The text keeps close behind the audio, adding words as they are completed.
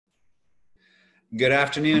Good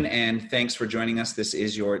afternoon, and thanks for joining us. This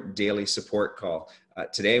is your daily support call.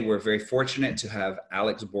 Today, we're very fortunate to have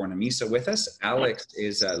Alex Bornemisa with us. Alex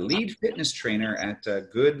is a lead fitness trainer at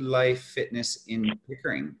Good Life Fitness in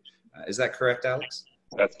Pickering. Is that correct, Alex?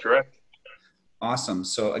 That's correct. Awesome.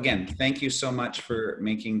 So again, thank you so much for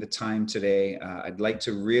making the time today. I'd like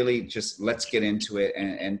to really just let's get into it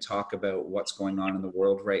and talk about what's going on in the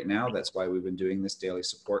world right now. That's why we've been doing this daily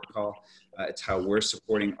support call. It's how we're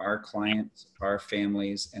supporting our clients, our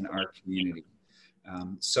families, and our community.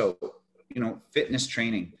 Fitness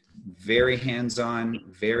training, very hands-on,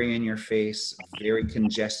 very in your face, very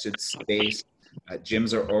congested space.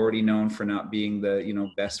 Gyms are already known for not being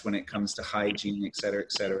the best when it comes to hygiene, et cetera,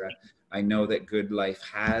 et cetera. I know that Good Life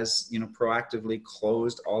has, proactively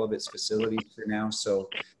closed all of its facilities for now. So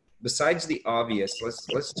besides the obvious,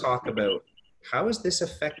 let's talk about how has this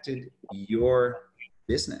affected your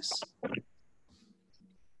business?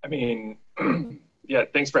 I mean, yeah,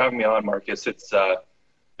 thanks for having me on, Marcus. It's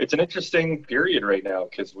an interesting period right now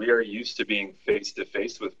because we are used to being face to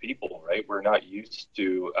face with people, right? We're not used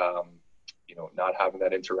to, not having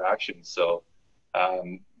that interaction. So,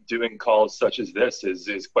 doing calls such as this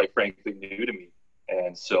is quite frankly new to me.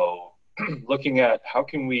 And so looking at how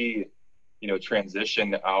can we,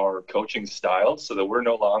 transition our coaching style so that we're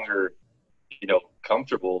no longer,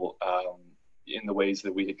 comfortable in the ways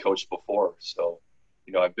that we had coached before. So,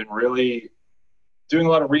 I've been really doing a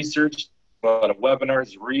lot of research, a lot of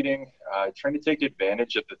webinars, reading, trying to take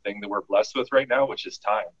advantage of the thing that we're blessed with right now, which is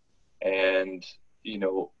time. And,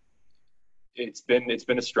 it's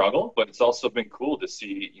been a struggle, but it's also been cool to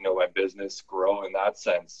see, my business grow in that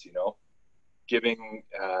sense, giving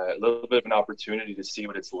a little bit of an opportunity to see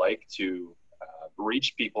what it's like to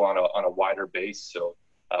reach people on a wider base. So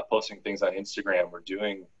posting things on Instagram, we're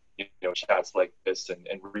doing, chats like this and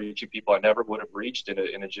reaching people I never would have reached in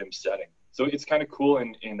a gym setting. So it's kind of cool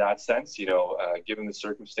in that sense, given the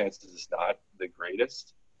circumstances, it's not the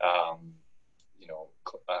greatest,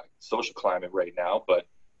 social climate right now, but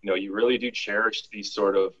you really do cherish these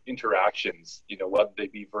sort of interactions, whether they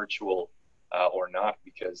be virtual or not,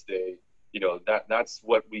 because they, that's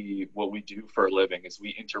what we do for a living is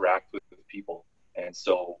we interact with people. And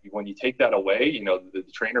so when you take that away, the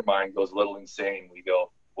trainer mind goes a little insane. We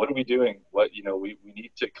go, what are we doing? We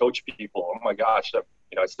need to coach people. Oh my gosh,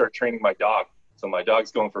 I start training my dog. So my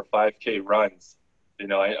dog's going for 5K runs.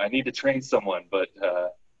 I need to train someone, but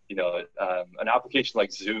an application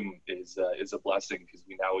like Zoom is a blessing because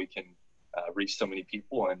we can reach so many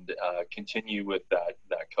people and continue with that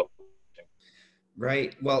coaching.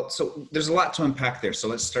 Right. Well, so there's a lot to unpack there. So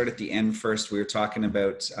let's start at the end first. We were talking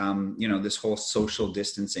about, this whole social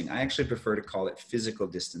distancing. I actually prefer to call it physical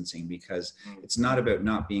distancing because it's not about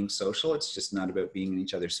not being social. It's just not about being in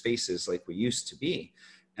each other's faces like we used to be.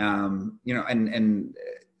 And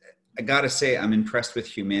I got to say, I'm impressed with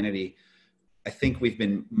humanity. I think we've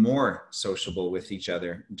been more sociable with each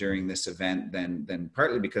other during this event than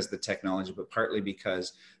partly because of the technology, but partly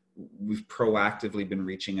because we've proactively been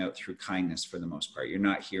reaching out through kindness for the most part. You're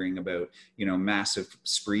not hearing about, massive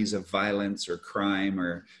sprees of violence or crime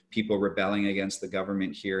or people rebelling against the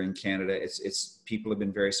government here in Canada. It's people have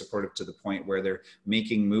been very supportive to the point where they're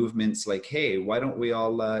making movements like, hey, why don't we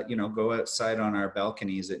all, go outside on our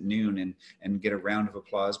balconies at noon and get a round of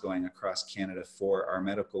applause going across Canada for our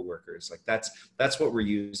medical workers. Like that's what we're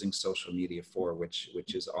using social media for, which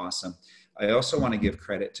is awesome. I also want to give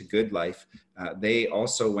credit to Good Life. They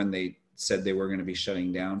also, when they said they were going to be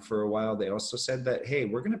shutting down for a while, they also said that, hey,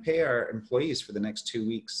 we're going to pay our employees for the next 2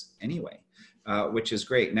 weeks anyway, which is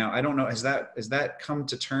great. Now, I don't know, has that come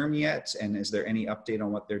to term yet? And is there any update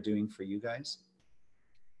on what they're doing for you guys?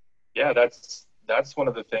 Yeah, that's one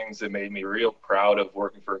of the things that made me real proud of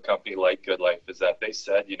working for a company like Good Life is that they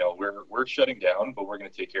said, we're shutting down, but we're going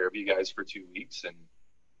to take care of you guys for 2 weeks. And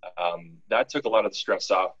that took a lot of the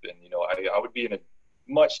stress off. And, I would be in a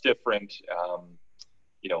much different,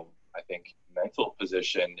 I think mental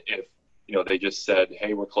position if, they just said,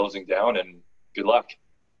 hey, we're closing down and good luck.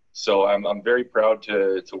 So I'm very proud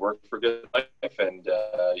to work for Good Life. And,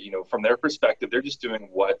 from their perspective, they're just doing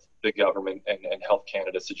what the government and Health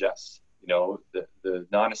Canada suggests. The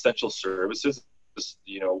non-essential services,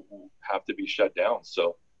 have to be shut down.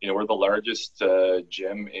 So, we're the largest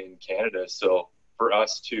gym in Canada. So for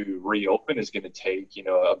us to reopen is going to take,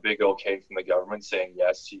 a big okay from the government saying,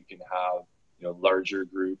 yes, you can have, larger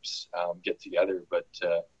groups get together. But,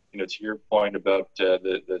 to your point about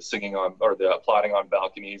the singing on or the applauding on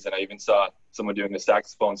balconies, and I even saw someone doing a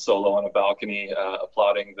saxophone solo on a balcony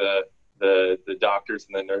applauding the doctors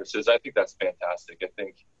and the nurses. I think that's fantastic. I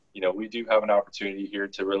think, we do have an opportunity here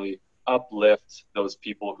to really uplift those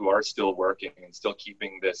people who are still working and still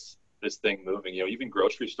keeping this thing moving. Even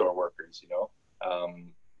grocery store workers.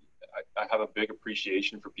 I have a big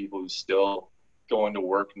appreciation for people who still go into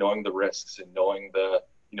work knowing the risks and knowing the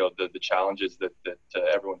challenges that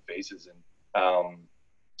everyone faces. And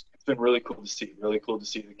it's been really cool to see. Really cool to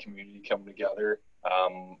see the community come together.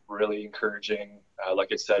 Really encouraging, like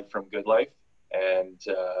I said, from Good Life. And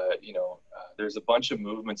there's a bunch of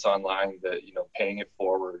movements online that paying it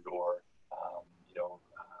forward, or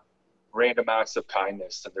random acts of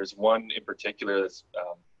kindness. And there's one in particular that's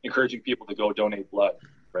encouraging people to go donate blood.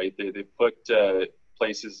 Right? They put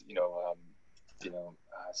places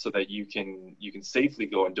so that you can safely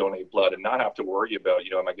go and donate blood and not have to worry about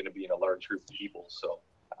am I going to be in a large group of people. So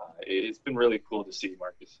it's been really cool to see,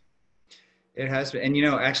 Marcus. It has been.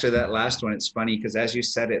 And actually that last one, it's funny because as you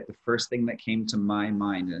said it, the first thing that came to my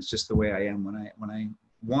mind, and it's just the way I am when I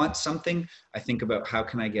want something, I think about how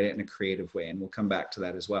can I get it in a creative way, and we'll come back to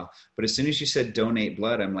that as well. But as soon as you said donate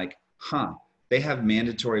blood, I'm like, they have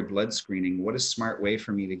mandatory blood screening. What a smart way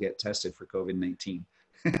for me to get tested for COVID-19.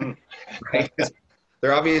 Right?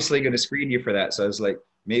 They're obviously going to screen you for that. So I was like,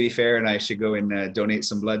 maybe Farah and I should go and donate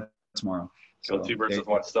some blood tomorrow. So, two birds with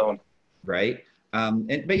one stone. Right.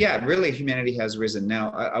 But yeah, really humanity has risen.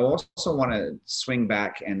 Now, I also want to swing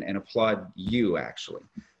back and applaud you, actually.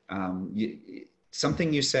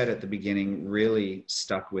 Something you said at the beginning really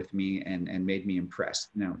stuck with me and made me impressed.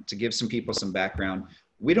 Now, to give some people some background,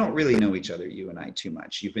 we don't really know each other, you and I, too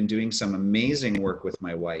much. You've been doing some amazing work with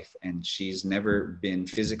my wife, and she's never been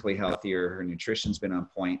physically healthier. Her nutrition's been on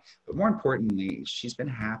point, but more importantly, she's been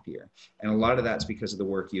happier. And a lot of that's because of the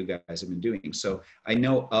work you guys have been doing. So I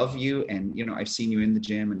know of you, and I've seen you in the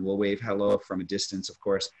gym, and we'll wave hello from a distance, of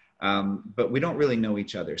course. But we don't really know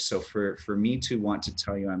each other. So for me to want to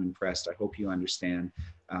tell you I'm impressed, I hope you understand.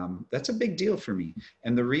 That's a big deal for me.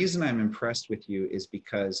 And the reason I'm impressed with you is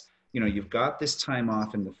because you've got this time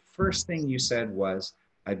off, and the first thing you said was,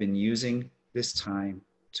 I've been using this time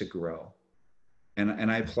to grow. And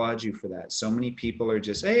I applaud you for that. So many people are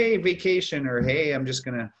just, hey, vacation, or hey, I'm just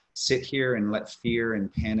going to sit here and let fear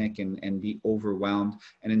and panic and be overwhelmed.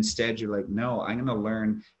 And instead you're like, no, I'm going to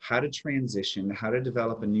learn how to transition, how to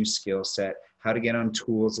develop a new skill set, how to get on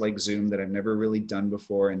tools like Zoom that I've never really done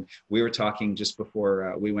before. And we were talking just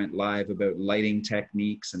before we went live about lighting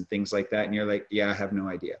techniques and things like that. And you're like, yeah, I have no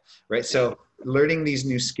idea. Right. So learning these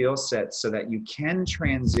new skill sets so that you can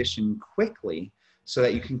transition quickly so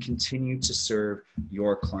that you can continue to serve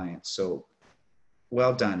your clients. So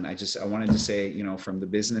well done. I wanted to say, from the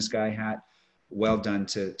business guy hat, well done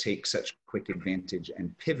to take such quick advantage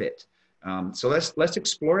and pivot. So let's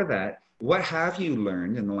explore that. What have you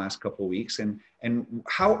learned in the last couple of weeks, and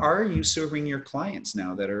how are you serving your clients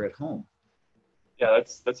now that are at home? Yeah,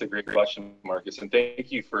 that's a great question, Marcus, and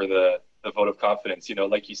thank you for the vote of confidence.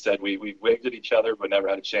 Like you said, we waved at each other, but never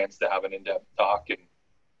had a chance to have an in-depth talk. And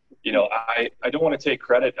I don't want to take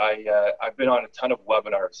credit. I've been on a ton of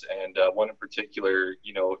webinars, and one in particular,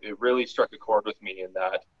 it really struck a chord with me in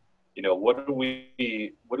that, what are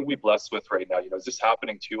we blessed with right now? Is this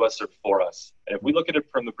happening to us or for us? And if we look at it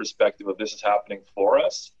from the perspective of this is happening for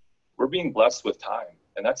us, we're being blessed with time.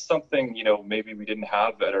 And that's something, maybe we didn't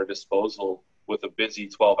have at our disposal with a busy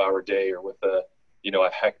 12-hour day or with a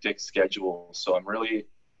hectic schedule. So I'm really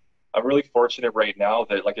fortunate right now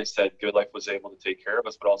that, like I said, Good Life was able to take care of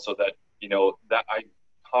us, but also that, that I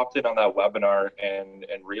hopped in on that webinar and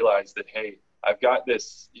realized that, hey, I've got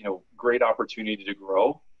this, great opportunity to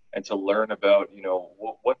grow and to learn about,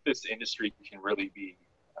 what this industry can really be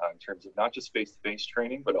in terms of not just face-to-face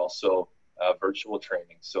training, but also virtual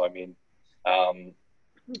training. So, I mean,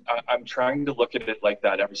 I'm trying to look at it like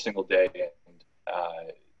that every single day. And,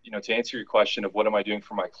 to answer your question of what am I doing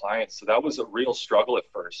for my clients? So that was a real struggle at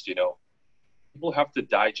first. People have to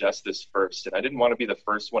digest this first. And I didn't want to be the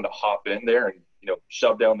first one to hop in there and,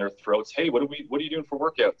 shove down their throats. Hey, what are you doing for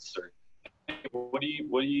workouts? Or hey, what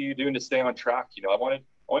are you doing to stay on track? I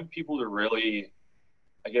wanted people to really,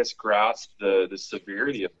 I guess, grasp the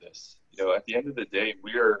severity of this. At the end of the day,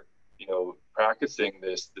 we are, practicing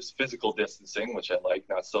this physical distancing, which I like,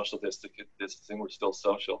 not social distancing. We're still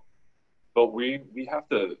social. But we have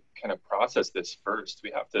to kind of process this first.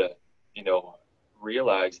 We have to,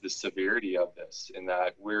 realize the severity of this, in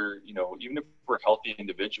that we're, even if we're healthy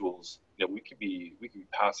individuals, we could be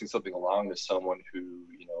passing something along to someone who,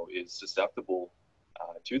 is susceptible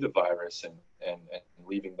to the virus and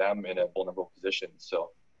leaving them in a vulnerable position.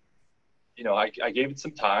 So, I gave it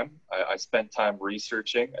some time. I spent time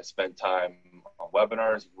researching. I spent time on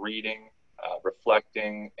webinars, reading,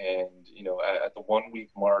 reflecting, and, at the 1 week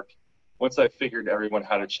mark, once I figured everyone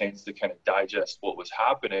had a chance to kind of digest what was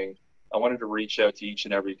happening, I wanted to reach out to each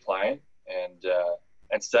and every client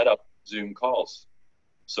and set up Zoom calls.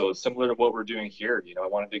 So similar to what we're doing here, I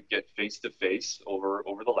wanted to get face to face over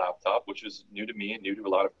the laptop, which was new to me and new to a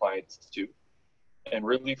lot of clients too, and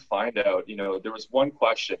really find out. There was one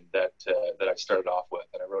question that I started off with,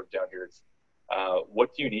 and I wrote it down here. It's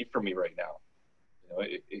what do you need from me right now?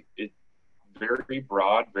 It very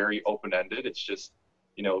broad, very open ended. It's just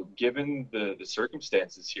given the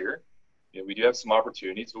circumstances here, we do have some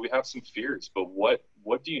opportunities, but we have some fears. But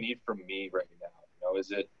what do you need from me right now?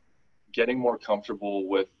 Is it getting more comfortable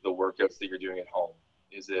with the workouts that you're doing at home?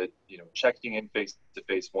 Is it, checking in face to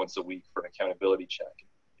face once a week for an accountability check?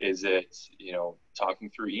 Is it, talking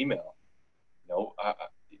through email?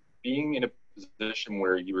 Being in a position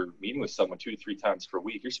where you're meeting with someone 2 to 3 times per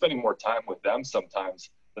week, you're spending more time with them sometimes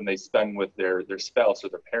than they spend with their spouse or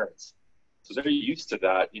their parents. So they're used to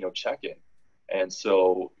that, check-in. And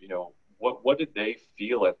so, what did they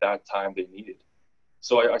feel at that time they needed?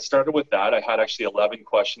 So I started with that. I had actually 11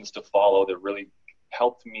 questions to follow that really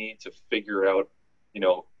helped me to figure out,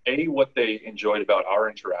 A, what they enjoyed about our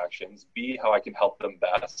interactions, B, how I can help them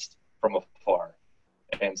best from afar.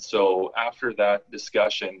 And so after that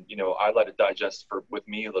discussion, I let it digest with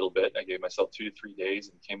me a little bit. I gave myself 2 to 3 days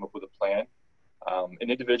and came up with a plan, an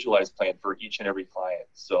individualized plan for each and every client.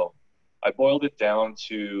 So I boiled it down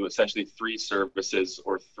to essentially 3 services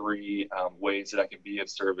or 3 ways that I can be of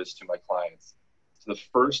service to my clients. So the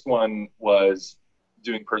first one was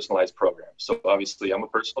doing personalized programs. So obviously I'm a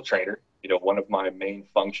personal trainer. One of my main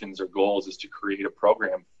functions or goals is to create a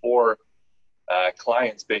program for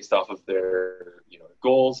clients based off of their,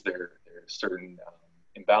 goals, their certain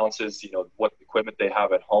imbalances, what equipment they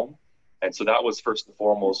have at home. And so that was first and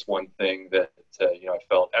foremost one thing that, I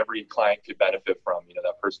felt every client could benefit from,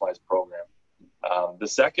 that personalized program. The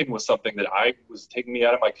second was something that was taking me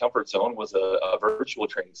out of my comfort zone was a virtual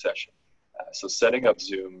training session. So setting up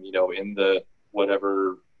Zoom, in the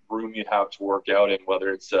whatever room you have to work out in, whether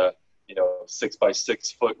it's a 6 by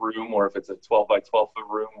 6 foot room or if it's a 12 by 12 foot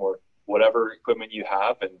room or whatever equipment you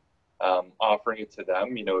have, and offering it to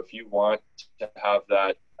them. If you want to have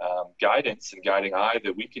that guidance and guiding eye,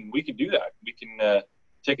 that we can do that. We can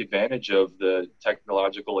take advantage of the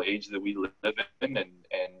technological age that we live in and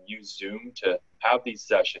use Zoom to have these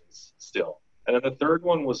sessions still. And then the third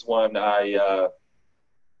one was one I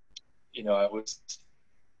was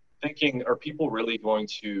thinking, are people really going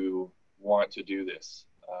to want to do this?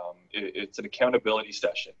 It's an accountability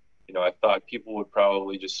session. I thought people would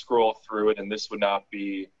probably just scroll through it and this would not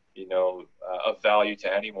be, of value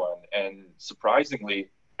to anyone. And surprisingly,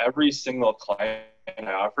 every single client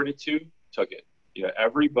I offered it to took it.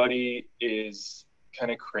 Everybody is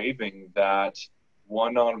kind of craving that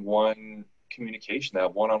one-on-one communication,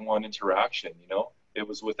 that one-on-one interaction. It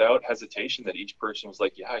was without hesitation that each person was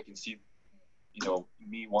like, yeah, I can see,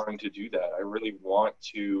 me wanting to do that. I really want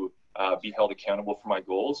to be held accountable for my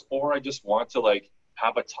goals, or I just want to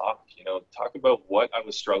have a talk, talk about what I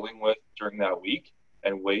was struggling with during that week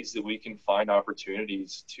and ways that we can find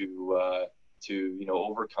opportunities to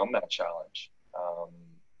overcome that challenge.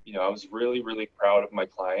 I was really, really proud of my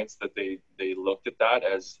clients that they looked at that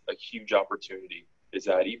as a huge opportunity, is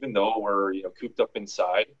that even though we're, cooped up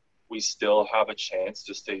inside, we still have a chance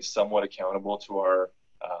to stay somewhat accountable to our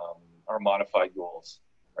modified goals.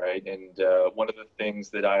 Right. And one of the things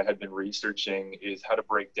that I had been researching is how to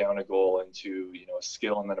break down a goal into, a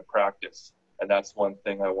skill and then a practice. And that's one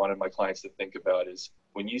thing I wanted my clients to think about is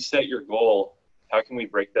when you set your goal, how can we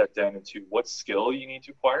break that down into what skill you need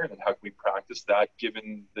to acquire, and then how can we practice that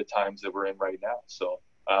given the times that we're in right now? So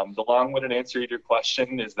the long-winded answer to your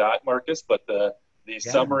question is that, Marcus, but the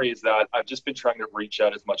summary is that I've just been trying to reach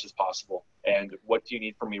out as much as possible. And what do you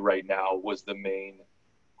need from me right now was the main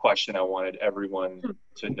question I wanted everyone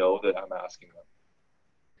to know that I'm asking them.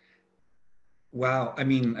 Wow. I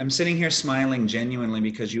mean, I'm sitting here smiling genuinely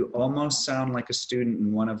because you almost sound like a student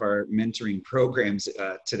in one of our mentoring programs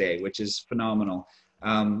today, which is phenomenal.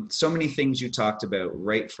 So many things you talked about,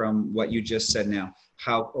 right from what you just said now.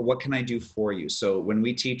 What can I do for you? So when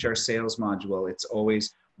we teach our sales module, it's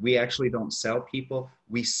always, we actually don't sell people,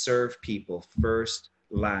 we serve people first,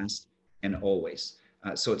 last, and always.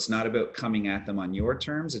 So it's not about coming at them on your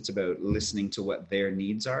terms. It's about listening to what their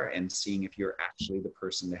needs are and seeing if you're actually the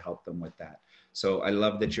person to help them with that. So I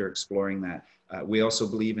love that you're exploring that. We also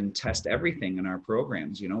believe in test everything in our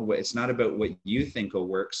programs. It's not about what you think will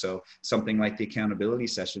work. So something like the accountability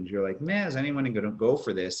sessions, you're like, man, is anyone going to go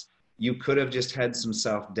for this? You could have just had some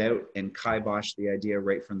self-doubt and kiboshed the idea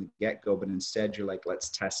right from the get-go, but instead you're like, let's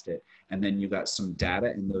test it. And then you got some data,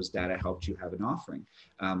 and those data helped you have an offering.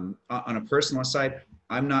 On a personal side,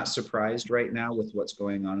 I'm not surprised right now with what's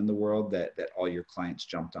going on in the world that all your clients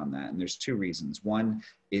jumped on that. And there's two reasons. One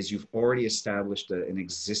is you've already established an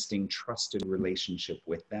existing trusted relationship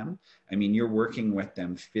with them. I mean, you're working with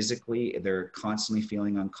them physically. They're constantly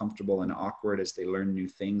feeling uncomfortable and awkward as they learn new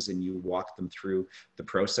things, and you walk them through the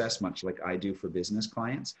process, much like I do for business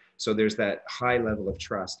clients. So there's that high level of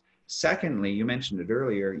trust. Secondly, you mentioned it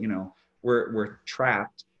earlier, you know, we're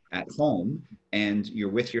trapped at home, and you're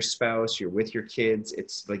with your spouse, you're with your kids.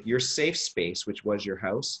 It's like your safe space, which was your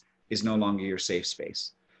house, is no longer your safe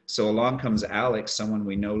space. So along comes Alex, someone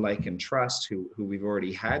we know, like, and trust, who we've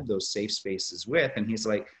already had those safe spaces with. And he's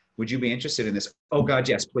like, would you be interested in this? Oh God,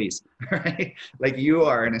 yes, please. Right? Like, you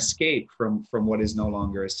are an escape from what is no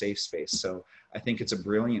longer a safe space. So I think it's a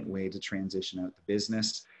brilliant way to transition out the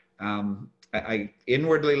business. I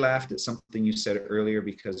inwardly laughed at something you said earlier,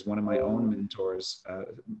 because one of my own mentors,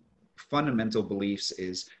 fundamental beliefs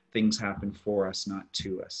is things happen for us, not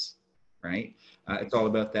to us, right? It's all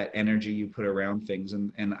about that energy you put around things.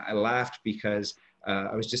 And I laughed because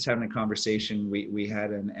I was just having a conversation. We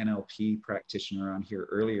had an NLP practitioner on here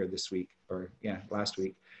earlier this week, or yeah, last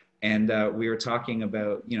week. And we were talking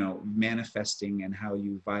about, you know, manifesting and how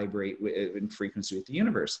you vibrate in frequency with the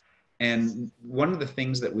universe. And one of the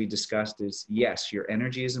things that we discussed is, yes, your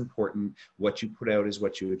energy is important. What you put out is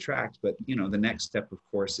what you attract. But, you know, the next step, of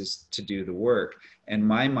course, is to do the work. And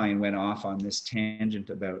my mind went off on this tangent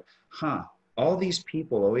about, all these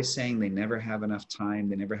people always saying they never have enough time.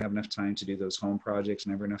 They never have enough time to do those home projects,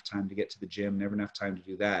 never enough time to get to the gym, never enough time to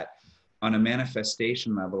do that. On a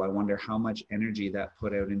manifestation level, I wonder how much energy that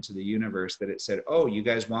put out into the universe, that it said, oh, you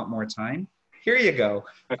guys want more time? Here you go.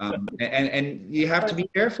 And you have to be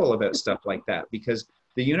careful about stuff like that, because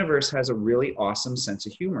the universe has a really awesome sense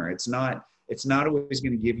of humor. It's not always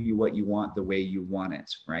going to give you what you want the way you want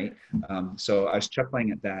it, right? So I was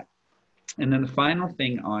chuckling at that. And then the final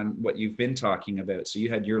thing on what you've been talking about, so you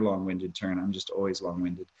had your long-winded turn, I'm just always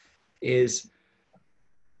long-winded, is,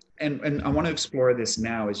 and I want to explore this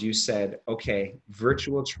now, as you said, okay,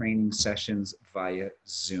 virtual training sessions via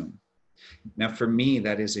Zoom. Now, for me,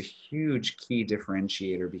 that is a huge key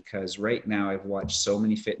differentiator, because right now I've watched so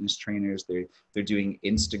many fitness trainers. They're doing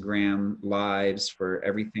Instagram lives for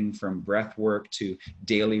everything from breath work to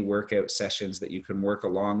daily workout sessions that you can work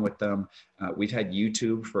along with them. We've had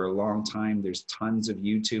YouTube for a long time. There's tons of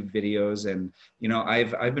YouTube videos. And, you know,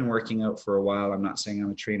 I've been working out for a while. I'm not saying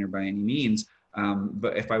I'm a trainer by any means.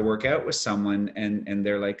 But if I work out with someone and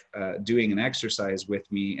they're like doing an exercise with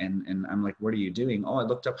me, and I'm like, what are you doing? Oh, I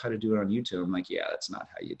looked up how to do it on YouTube. I'm like, yeah, that's not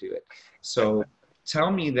how you do it. So tell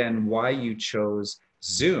me then why you chose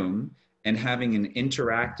Zoom and having an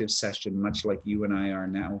interactive session, much like you and I are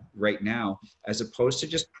now, right now, as opposed to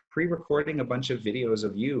just pre-recording a bunch of videos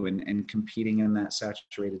of you and competing in that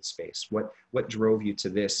saturated space. What drove you to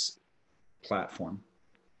this platform?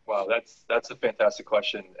 Wow, that's a fantastic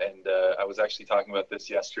question, and I was actually talking about this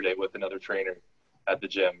yesterday with another trainer at the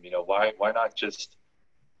gym. You know, why not just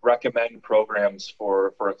recommend programs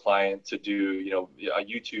for a client to do, you know, a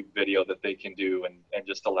YouTube video that they can do, and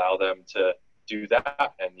just allow them to do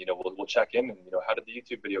that, and, you know, we'll check in, and, you know, how did the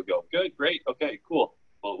YouTube video go? Good, great, okay, cool.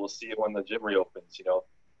 We'll see you when the gym reopens. You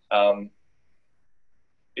know,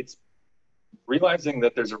 it's realizing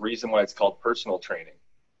that there's a reason why it's called personal training,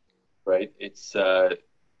 right? It's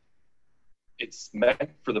meant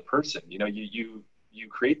for the person. You know, you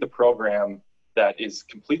create the program that is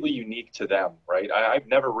completely unique to them, right? I've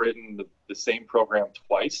never written the same program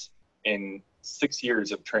twice in 6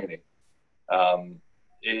 years of training.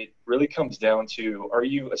 It really comes down to, are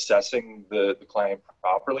you assessing the client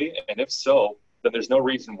properly? And if so, then there's no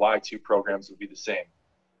reason why two programs would be the same.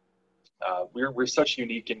 We're such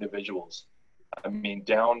unique individuals. I mean,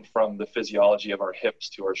 down from the physiology of our hips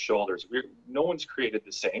to our shoulders, no one's created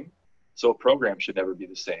the same. So a program should never be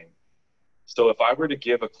the same. So if I were to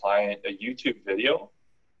give a client a YouTube video,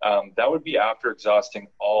 that would be after exhausting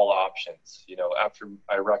all options. You know, after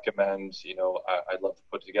I recommend, you know, I'd love to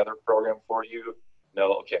put together a program for you.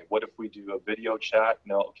 No, okay. What if we do a video chat?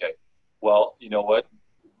 No, okay. Well, you know what?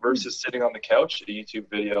 Versus sitting on the couch, a YouTube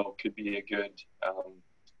video could be a good,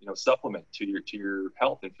 you know, supplement to your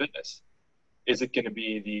health and fitness. Is it going to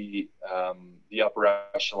be the upper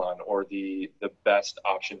echelon or the best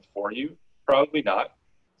option for you? Probably not.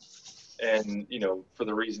 And, you know, for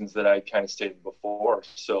the reasons that I kind of stated before.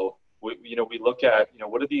 So, you know, we look at, you know,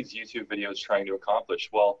 what are these YouTube videos trying to accomplish?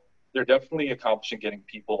 Well, they're definitely accomplishing getting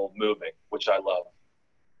people moving, which I love.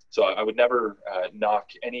 So I would never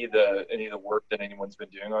knock any of the work that anyone's been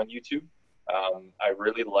doing on YouTube. I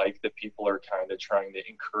really like that people are kind of trying to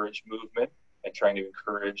encourage movement and trying to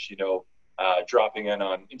encourage, you know, dropping in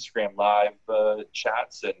on Instagram live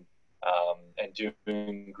chats and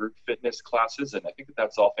doing group fitness classes. And I think that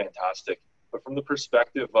that's all fantastic. But from the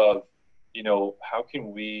perspective of, you know, how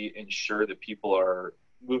can we ensure that people are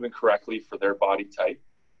moving correctly for their body type,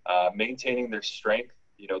 maintaining their strength,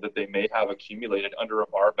 you know, that they may have accumulated under a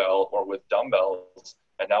barbell or with dumbbells,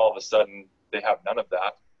 and now all of a sudden they have none of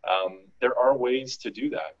that. There are ways to do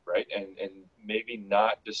that, right? And maybe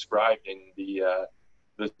not described in the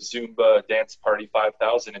Zumba Dance Party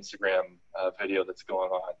 5000 Instagram video that's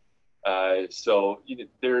going on. So you know,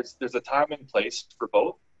 there's a time and place for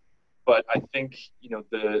both, but I think, you know,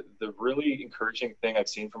 the really encouraging thing I've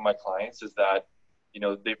seen from my clients is that, you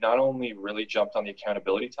know, they've not only really jumped on the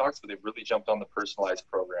accountability talks, but they've really jumped on the personalized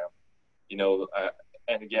program. You know,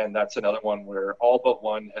 and again, that's another one where all but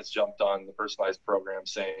one has jumped on the personalized program,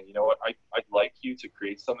 saying, you know what, I'd like you to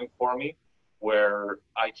create something for me where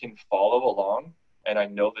I can follow along, and I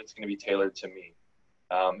know that's going to be tailored to me.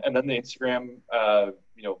 And then the Instagram,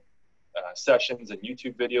 you know, sessions and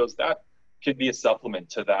YouTube videos, that could be a supplement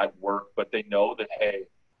to that work, but they know that, hey,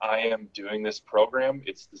 I am doing this program.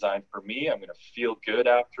 It's designed for me. I'm going to feel good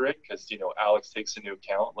after it because, you know, Alex takes into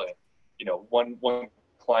account, like, you know, one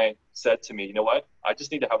client said to me, you know what, I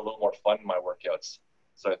just need to have a little more fun in my workouts.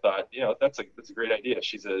 So I thought, you know, that's a great idea.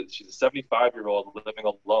 She's a 75-year-old living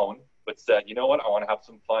alone, but said, you know what, I want to have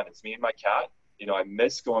some fun. It's me and my cat. You know, I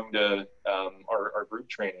miss going to our group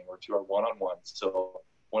training or to our one-on-ones. So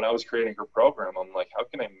when I was creating her program, I'm like, how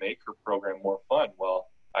can I make her program more fun? Well,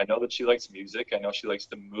 I know that she likes music. I know she likes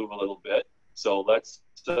to move a little bit. So let's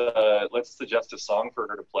suggest a song for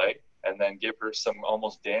her to play, and then give her some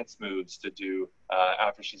almost dance moves to do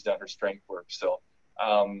after she's done her strength work. So,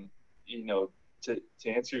 you know, to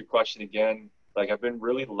answer your question again, like, I've been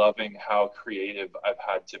really loving how creative I've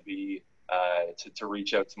had to be to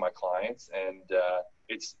reach out to my clients, and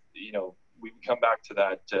it's, you know, we come back to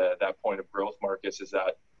that point of growth, Marcus, is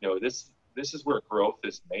that, you know, this is where growth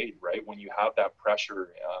is made, right? When you have that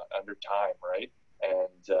pressure under time, right?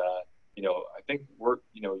 And you know, I think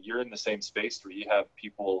you know, you're in the same space where you have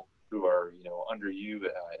people who are, you know, under you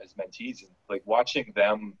as mentees, and like watching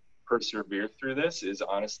them persevere through this is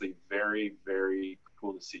honestly very, very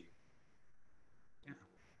cool to see.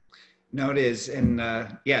 No, it is, and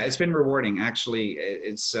yeah, it's been rewarding. Actually,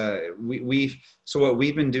 it's we've so what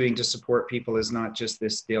we've been doing to support people is not just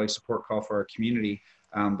this daily support call for our community,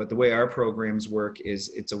 but the way our programs work is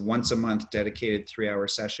it's a once a month dedicated 3-hour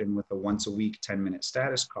session with a once a week 10-minute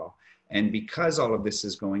status call. And because all of this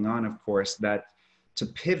is going on, of course, that to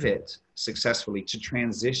pivot successfully, to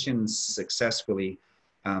transition successfully,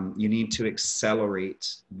 you need to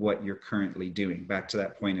accelerate what you're currently doing. Back to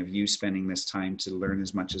that point of you spending this time to learn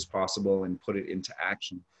as much as possible and put it into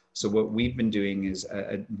action. So what we've been doing is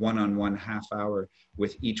a one-on-one half hour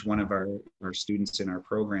with each one of our students in our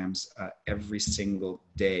programs every single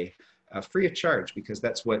day, free of charge, because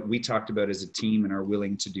that's what we talked about as a team and are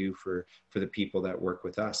willing to do for the people that work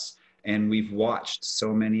with us. And we've watched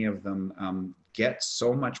so many of them get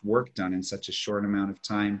so much work done in such a short amount of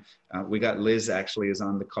time. We got Liz actually is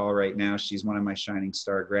on the call right now. She's one of my Shining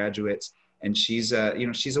Star graduates, and she's you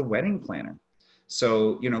know, she's a wedding planner.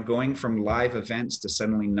 So, you know, going from live events to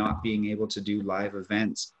suddenly not being able to do live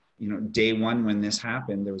events, you know, day one when this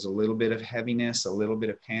happened, there was a little bit of heaviness, a little bit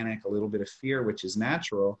of panic, a little bit of fear, which is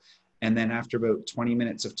natural. And then after about 20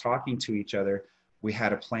 minutes of talking to each other, we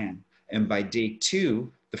had a plan. And by day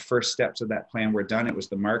two, the first steps of that plan were done. It was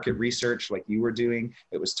the market research like you were doing.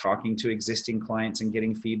 It was talking to existing clients and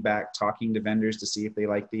getting feedback, talking to vendors to see if they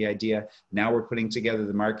like the idea. Now we're putting together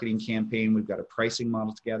the marketing campaign. We've got a pricing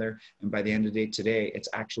model together. And by the end of the day today, it's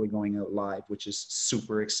actually going out live, which is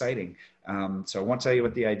super exciting. So I won't tell you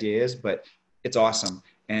what the idea is, but it's awesome.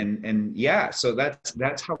 And yeah, so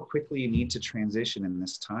that's how quickly you need to transition in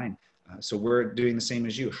this time. So we're doing the same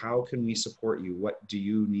as you. How can we support you? What do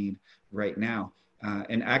you need right now?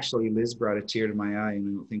 And actually, Liz brought a tear to my eye, and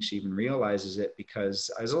I don't think she even realizes it,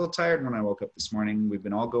 because I was a little tired when I woke up this morning. We've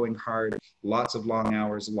been all going hard, lots of long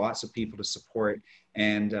hours, lots of people to support.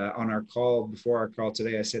 And on our call, before our call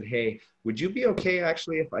today, I said, hey, would you be okay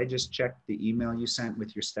actually if I just checked the email you sent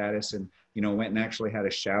with your status and, you know, went and actually had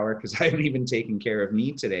a shower, because I haven't even taken care of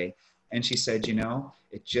me today. And she said, you know,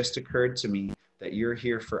 it just occurred to me that you're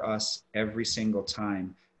here for us every single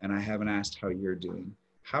time, and I haven't asked how you're doing.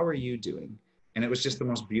 How are you doing? And it was just the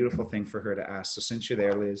most beautiful thing for her to ask. So since you're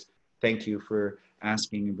there, Liz, thank you for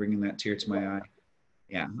asking and bringing that tear to my eye.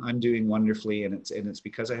 Yeah, I'm doing wonderfully, and it's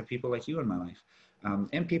because I have people like you in my life,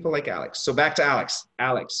 and people like Alex. So back to Alex.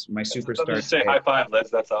 Alex, my superstar. Just say high five, Liz.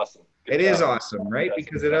 That's awesome. It is awesome, right?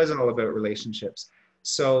 Because it is all about relationships.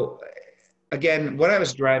 So again, what I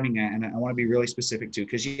was driving at, and I want to be really specific too,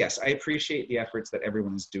 because yes, I appreciate the efforts that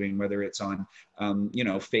everyone is doing, whether it's on,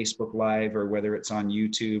 Facebook Live, or whether it's on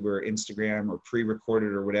YouTube or Instagram or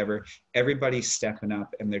pre-recorded or whatever. Everybody's stepping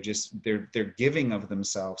up, and they're giving of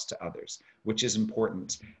themselves to others, which is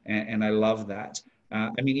important, and I love that.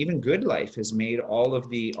 I mean, even Good Life has made all of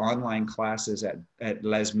the online classes at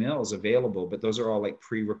Les Mills available, but those are all like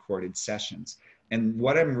pre-recorded sessions. And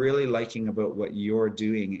what I'm really liking about what you're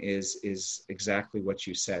doing is exactly what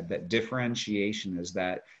you said. That differentiation is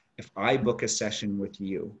that if I book a session with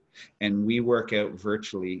you and we work out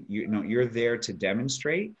virtually, you're there to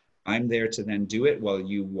demonstrate. I'm there to then do it while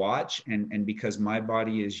you watch. And because my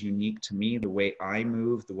body is unique to me, the way I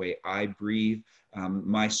move, the way I breathe,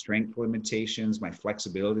 my strength limitations, my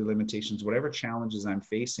flexibility limitations, whatever challenges I'm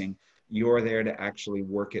facing, you're there to actually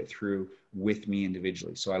work it through with me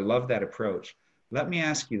individually. So I love that approach. Let me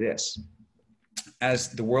ask you this. As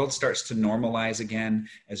the world starts to normalize again,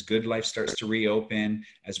 as Good Life starts to reopen,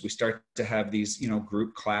 as we start to have these,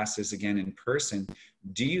 group classes again in person,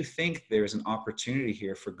 do you think there's an opportunity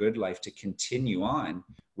here for Good Life to continue on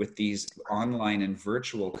with these online and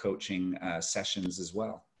virtual coaching sessions as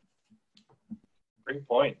well? Great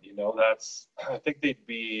point. I think they'd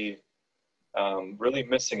be really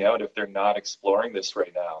missing out if they're not exploring this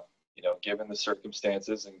right now. Given the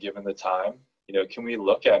circumstances and given the time, can we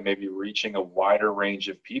look at maybe reaching a wider range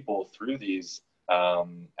of people through these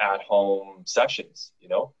at-home sessions?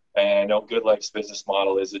 And I know Good Life's business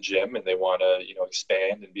model is a gym, and they want to,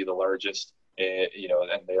 expand and be the largest, and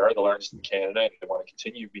they are the largest in Canada, and they want to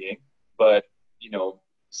continue being. But,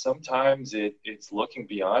 sometimes it's looking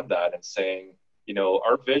beyond that and saying,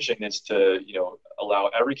 our vision is to, allow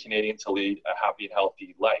every Canadian to lead a happy and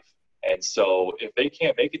healthy life. And so if they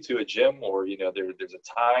can't make it to a gym, or, there's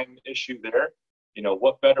a time issue there,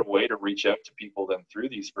 what better way to reach out to people than through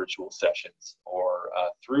these virtual sessions, or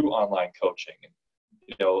through online coaching? And,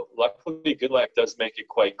 luckily Good Life does make it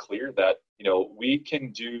quite clear that, we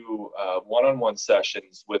can do one-on-one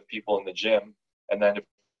sessions with people in the gym. And then if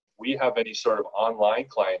we have any sort of online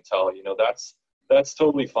clientele, that's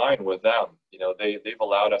totally fine with them. They've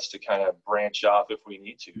allowed us to kind of branch off if we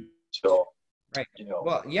need to. So, right.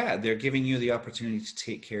 Well, yeah, they're giving you the opportunity to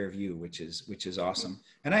take care of you, which is awesome.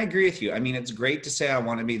 And I agree with you. I mean, it's great to say I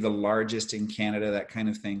want to be the largest in Canada, that kind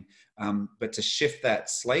of thing. But to shift that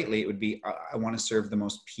slightly, it would be I want to serve the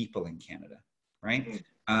most people in Canada, right?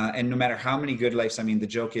 And no matter how many Good Lives, I mean, the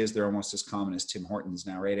joke is they're almost as common as Tim Hortons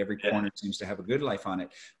now, right? Every corner seems to have a Good Life on it.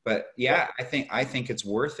 But yeah, I think it's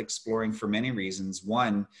worth exploring for many reasons.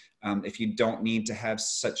 One, if you don't need to have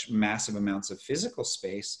such massive amounts of physical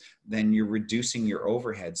space, then you're reducing your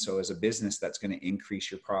overhead. So as a business, that's going to increase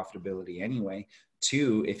your profitability anyway.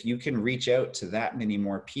 Two, if you can reach out to that many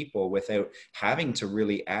more people without having to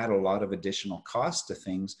really add a lot of additional cost to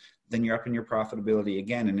things, then you're upping your profitability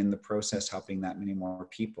again, and in the process helping that many more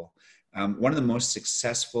people. One of the most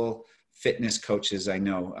successful fitness coaches I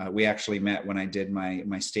know, we actually met when I did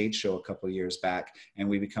my stage show a couple of years back, and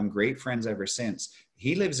we become great friends ever since.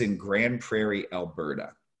 He lives in Grand Prairie,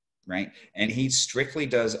 Alberta, right? And he strictly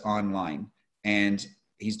does online, and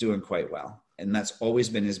he's doing quite well. And that's always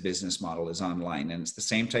been his business model, is online. And it's the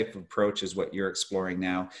same type of approach as what you're exploring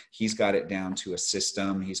now. He's got it down to a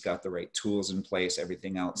system. He's got the right tools in place,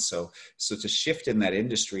 everything else. So to shift in that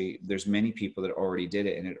industry, there's many people that already did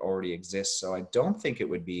it, and it already exists. So I don't think it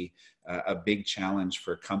would be a big challenge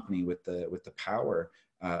for a company with the power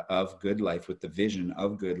of Good Life, with the vision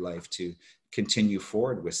of Good Life, to continue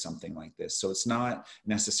forward with something like this. So it's not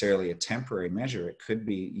necessarily a temporary measure. It could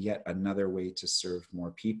be yet another way to serve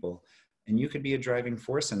more people. And you could be a driving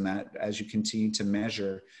force in that as you continue to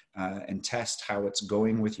measure and test how it's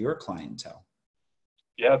going with your clientele.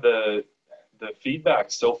 Yeah, the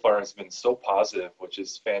feedback so far has been so positive, which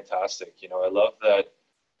is fantastic. I love that,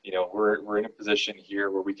 we're in a position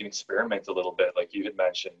here where we can experiment a little bit, like you had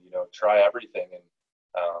mentioned, try everything. And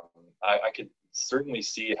I could certainly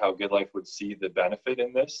see how Good Life would see the benefit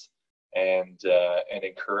in this, and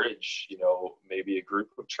encourage, maybe a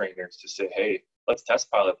group of trainers to say, hey, let's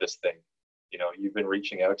test pilot this thing. You've been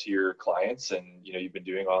reaching out to your clients, and, you've been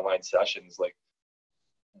doing online sessions. Like,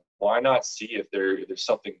 why not see if there's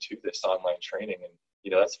something to this online training?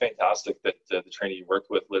 And, that's fantastic that the trainer you worked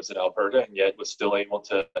with lives in Alberta, and yet was still able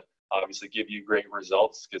to obviously give you great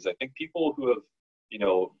results. Because I think people who have,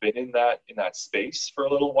 been in that space for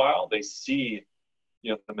a little while, they see,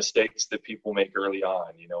 the mistakes that people make early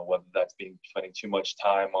on, whether that's spending too much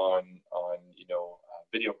time on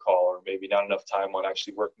video call, or maybe not enough time on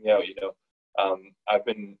actually working out. I've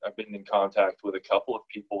been in contact with a couple of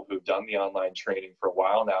people who've done the online training for a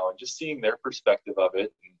while now, and just seeing their perspective of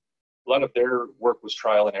it, and a lot of their work was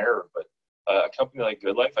trial and error, but a company like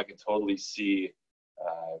Good Life, I can totally see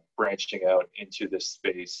branching out into this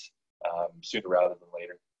space sooner rather than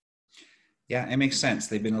later. Yeah, it makes sense.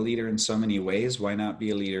 They've been a leader in so many ways. Why not be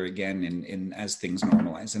a leader again in as things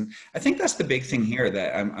normalize? And I think that's the big thing here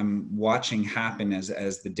that I'm watching happen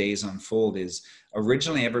as the days unfold is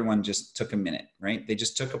originally everyone just took a minute, right? They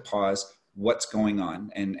just took a pause. What's going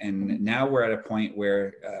on? And now we're at a point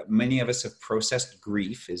where many of us have processed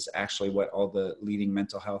grief is actually what all the leading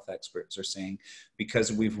mental health experts are saying,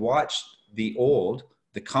 because we've watched the old,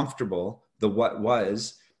 the comfortable, the what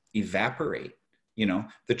was evaporate. You know,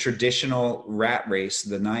 the traditional rat race,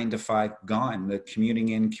 the 9 to 5 gone, the commuting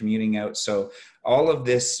in, commuting out. So all of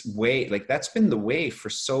this way, like that's been the way for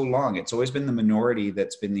so long. It's always been the minority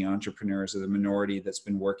that's been the entrepreneurs, or the minority that's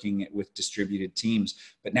been working with distributed teams.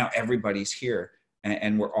 But now everybody's here,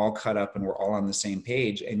 and we're all cut up and we're all on the same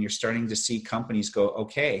page. And you're starting to see companies go,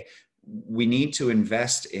 okay, we need to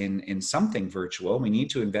invest in something virtual. We need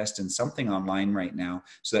to invest in something online right now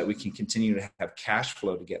so that we can continue to have cash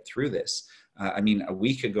flow to get through this. I mean, a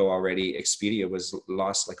week ago already, Expedia was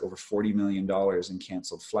lost like over $40 million in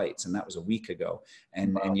canceled flights. And that was a week ago.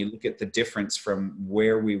 And, Wow. and you look at the difference from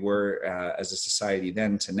where we were as a society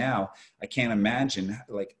then to now, I can't imagine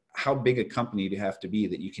like how big a company do you have to be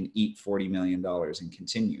that you can eat $40 million and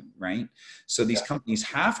continue, right? So these companies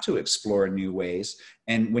have to explore new ways.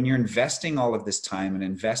 And when you're investing all of this time and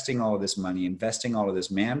investing all of this money, investing all of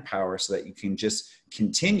this manpower so that you can just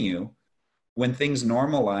continue, when things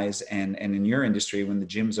normalize and in your industry, when the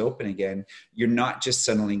gym's open again, you're not just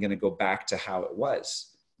suddenly going to go back to how it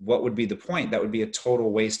was. What would be the point? That would be a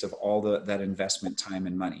total waste of all that investment time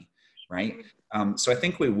and money, right? So I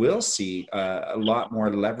think we will see a lot more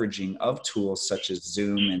leveraging of tools such as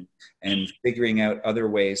Zoom and figuring out other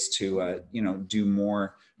ways to do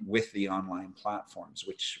more with the online platforms,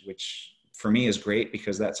 which for me is great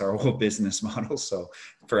because that's our whole business model. So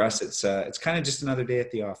for us, it's kind of just another day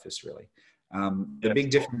at the office, really. The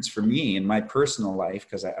big difference for me in my personal life,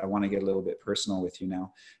 because I want to get a little bit personal with you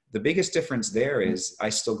now, the biggest difference there is I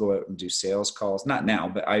still go out and do sales calls. Not now,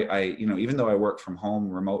 but I even though I work from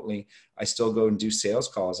home remotely, I still go and do sales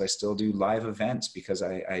calls. I still do live events because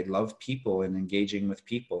I love people and engaging with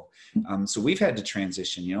people. So we've had to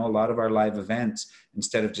transition, a lot of our live events,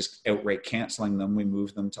 instead of just outright canceling them, we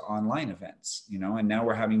move them to online events, and now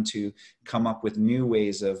we're having to come up with new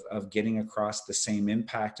ways of getting across the same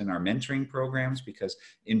impact in our mentoring programs, because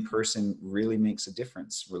in person really makes a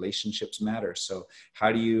difference. Relationships matter. So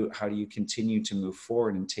how do you continue to move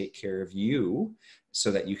forward and take care of you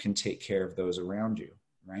so that you can take care of those around you,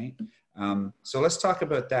 right? So let's talk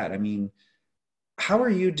about that. I mean, how are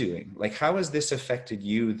you doing? Like, how has this affected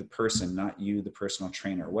you, the person, not you, the personal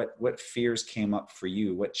trainer? What fears came up for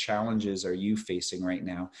you? What challenges are you facing right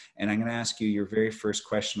now? And I'm going to ask you your very first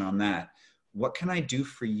question on that. What can I do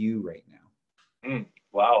for you right now?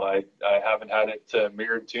 Wow, I haven't had it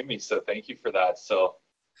mirrored to me, so thank you for that. So,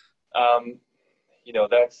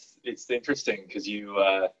 it's interesting because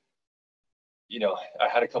I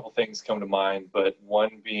had a couple things come to mind, but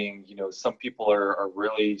one being, some people are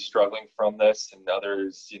really struggling from this, and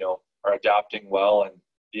others, are adapting well, and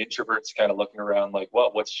the introverts kind of looking around like,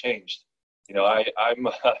 what's changed? I'm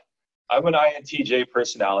I'm an INTJ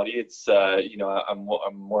personality. It's I'm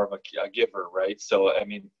more of a giver, right? So I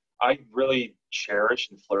mean, I really cherish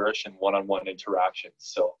and flourish in one-on-one interactions.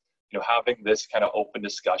 So having this kind of open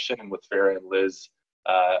discussion, and with Farah and Liz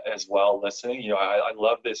as well listening, I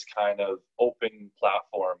love this kind of open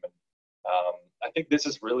platform, and I think this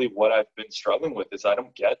is really what I've been struggling with. Is I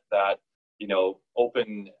don't get that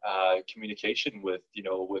open communication with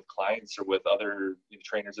with clients or with other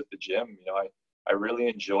trainers at the gym. I really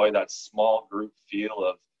enjoy that small group feel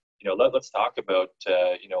of let's talk about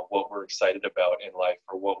what we're excited about in life,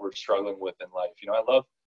 or what we're struggling with in life. I love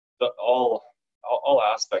all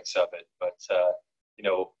aspects of it, but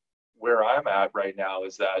where I'm at right now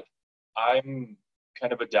is that I'm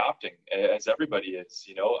kind of adapting, as everybody is.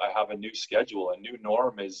 I have a new schedule. A new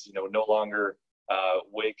norm is no longer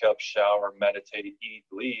wake up, shower, meditate, eat,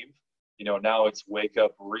 leave. Now it's wake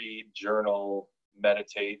up, read, journal,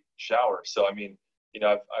 meditate, shower. So I mean,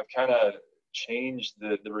 I've kind of changed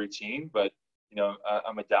the routine, but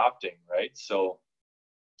I'm adapting, right? So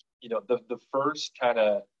the first kind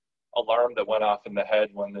of alarm that went off in the head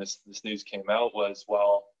when this news came out was,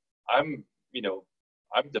 well, I'm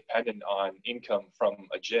I'm dependent on income from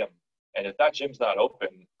a gym, and if that gym's not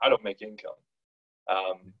open, I don't make income.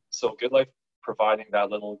 So Good Life providing that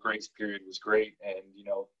little grace period was great, and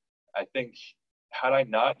I think had I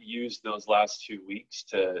not used those last 2 weeks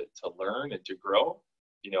to learn and to grow,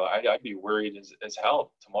 I'd be worried as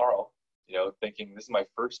hell tomorrow, thinking this is my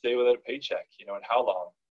first day without a paycheck, and how long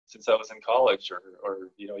since I was in college or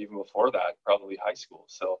even before that, probably high school.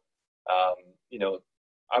 So, um, you know,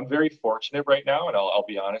 I'm very fortunate right now. And I'll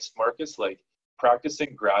be honest, Marcus, like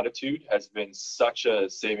practicing gratitude has been such a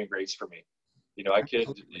saving grace for me. I could,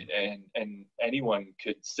 Absolutely. and anyone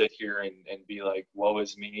could sit here and be like, woe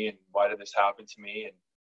is me. And why did this happen to me? And,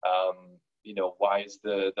 why is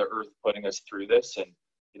the earth putting us through this? And,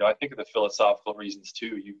 I think of the philosophical reasons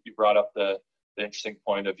too. You brought up the interesting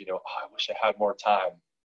point of, oh, I wish I had more time.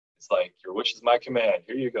 It's like, your wish is my command.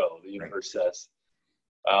 Here you go, the Right. universe says.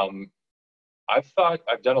 Um, I've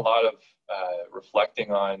done a lot of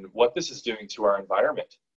reflecting on what this is doing to our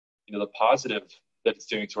environment, the positive that it's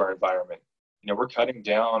doing to our environment. We're cutting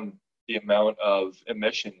down the amount of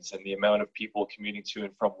emissions and the amount of people commuting to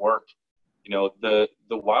and from work. The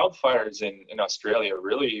wildfires in Australia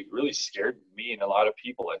really, really scared me and a lot of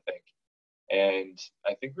people, I think. And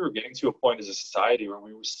I think we were getting to a point as a society where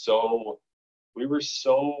we were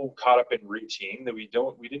so caught up in routine that we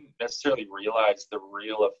didn't necessarily realize the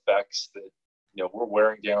real effects that we're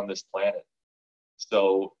wearing down this planet.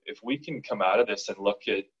 So if we can come out of this and look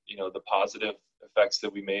at the positive effects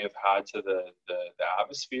that we may have had to the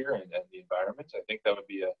atmosphere and the environment, I think that would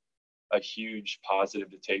be a huge positive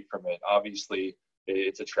to take from it. Obviously,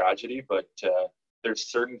 it's a tragedy, but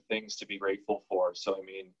there's certain things to be grateful for. So I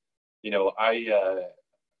mean, I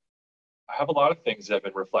have a lot of things that I've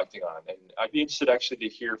been reflecting on, and I'd be interested actually to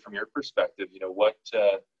hear from your perspective.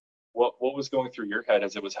 What was going through your head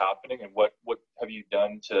as it was happening, and what have you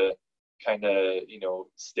done to kind of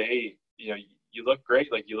stay. You look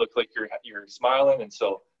great, like you look like you're smiling, and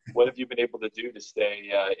so what have you been able to do to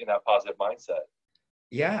stay in that positive mindset?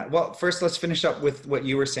 Yeah. Well, first, let's finish up with what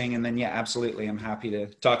you were saying. And then, yeah, absolutely. I'm happy to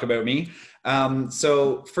talk about me.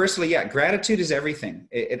 So, firstly, yeah, gratitude is everything.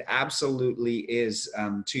 It absolutely is,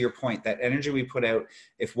 to your point, that energy we put out.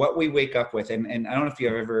 If what we wake up with, and I don't know if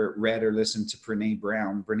you've ever read or listened to Brene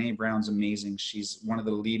Brown. Brene Brown's amazing. She's one of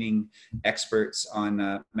the leading experts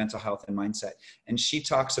on mental health and mindset. And she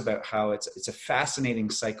talks about how it's a fascinating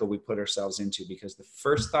cycle we put ourselves into, because the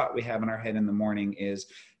first thought we have in our head in the morning is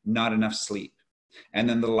not enough sleep. And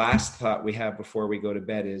then the last thought we have before we go to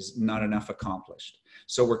bed is not enough accomplished.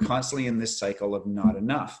 So we're constantly in this cycle of not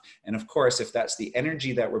enough. And of course, if that's the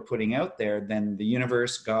energy that we're putting out there, then the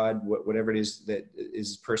universe, God, whatever it is that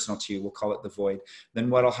is personal to you, we'll call it the void. Then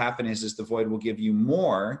what'll happen is the void will give you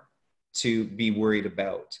more to be worried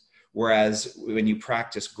about. Whereas when you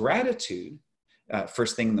practice gratitude,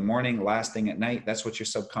 first thing in the morning, last thing at night, that's what your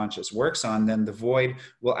subconscious works on, then the void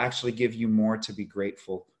will actually give you more to be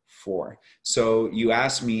grateful for. So you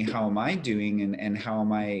asked me, how am I doing, and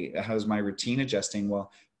how's my routine adjusting?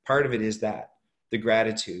 Well, part of it is that the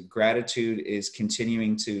gratitude is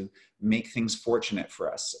continuing to make things fortunate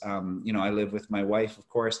for us. I live with my wife, of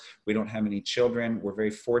course. We don't have any children. We're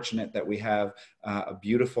very fortunate that we have a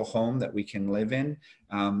beautiful home that we can live in.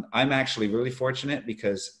 I'm actually really fortunate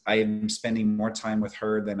because I am spending more time with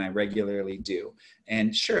her than I regularly do.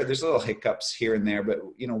 And sure, there's little hiccups here and there, but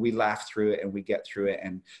we laugh through it and we get through it.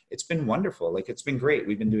 And it's been wonderful. Like, it's been great.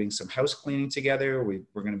 We've been doing some house cleaning together.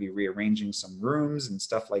 We're going to be rearranging some rooms and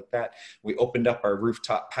stuff like that. We opened up our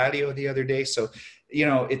rooftop patio the other day. So,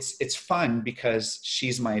 it's fun because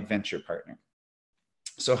she's my adventure partner.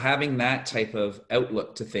 So having that type of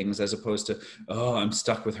outlook to things, as opposed to, oh, I'm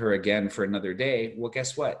stuck with her again for another day. Well,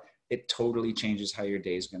 guess what? It totally changes how your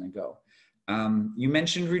day is going to go. You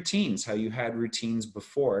mentioned routines, how you had routines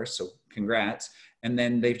before. So congrats. And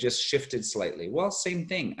then they've just shifted slightly. Well, same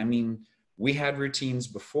thing. I mean, we had routines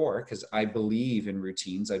before because I believe in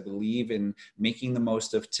routines. I believe in making the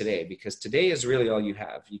most of today, because today is really all you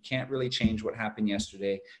have. You can't really change what happened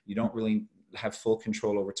yesterday. You don't really have full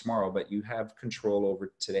control over tomorrow, but you have control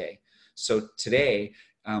over today. So today,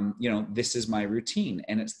 this is my routine,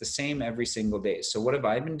 and it's the same every single day. So what have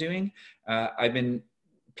I been doing? I've been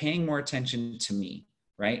paying more attention to me,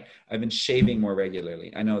 right? I've been shaving more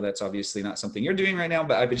regularly. I know that's obviously not something you're doing right now,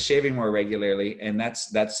 but I've been shaving more regularly, and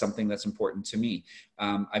that's something that's important to me.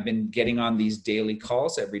 I've been getting on these daily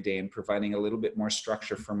calls every day and providing a little bit more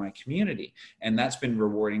structure for my community, and that's been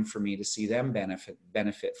rewarding for me to see them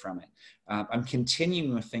benefit from it. I'm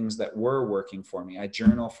continuing with things that were working for me. I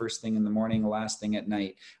journal first thing in the morning, last thing at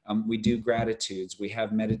night. We do gratitudes. We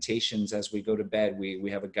have meditations as we go to bed. We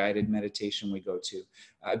have a guided meditation we go to.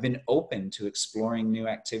 I've been open to exploring new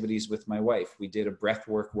activities with my wife. We did a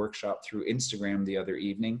breathwork workshop through Instagram the other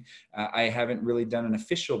evening. I haven't really done an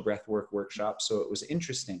official breathwork workshop, so it was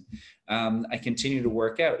interesting. I continue to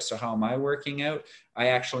work out. So how am I working out? I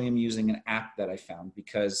actually am using an app that I found,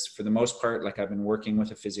 because for the most part, like I've been working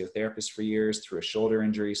with a physiotherapist for years through a shoulder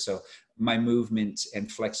injury. So my movement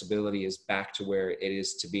and flexibility is back to where it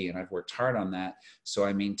is to be. And I've worked hard on that. So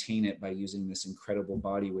I maintain it by using this incredible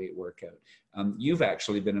body weight workout. You've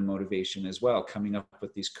actually been a motivation as well, coming up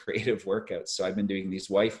with these creative workouts. So I've been doing these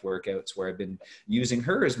wife workouts where I've been using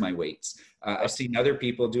her as my weights. I've seen other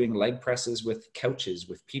people doing leg presses with couches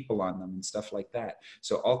with people on them and stuff like that.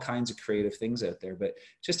 So all kinds of creative things out there, but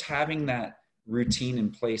just having that routine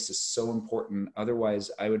in place is so important.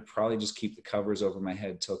 Otherwise, I would probably just keep the covers over my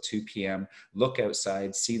head till 2 p.m., look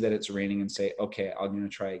outside, see that it's raining and say, okay, I'm going to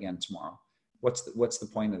try again tomorrow. What's the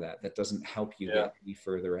point of that? That doesn't help you get any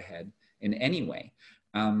further ahead in any way.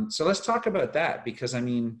 So let's talk about that, because I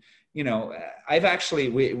mean, you know, I've actually,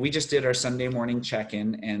 we just did our Sunday morning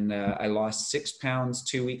check-in, and I lost 6 pounds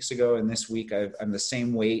 2 weeks ago. And this week I'm the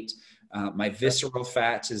same weight. My visceral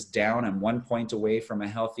fat is down. I'm 1 point away from a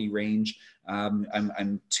healthy range.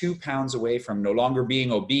 I'm 2 pounds away from no longer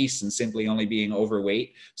being obese and simply only being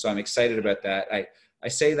overweight. So I'm excited about that. I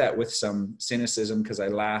say that with some cynicism, because I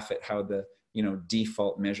laugh at how the, you know,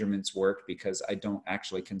 default measurements work, because I don't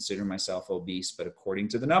actually consider myself obese, but according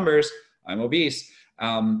to the numbers, I'm obese.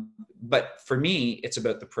 But for me, it's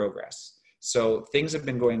about the progress. So things have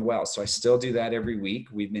been going well. So I still do that every week.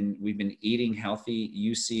 We've been eating healthy.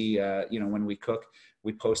 You see, you know, when we cook,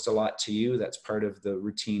 we post a lot to you. That's part of the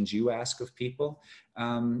routines you ask of people,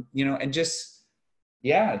 you know, and just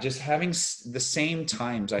having the same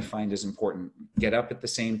times I find is important. Get up at the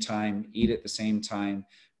same time, eat at the same time,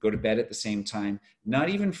 go to bed at the same time, not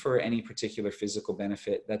even for any particular physical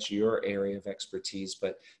benefit. That's your area of expertise,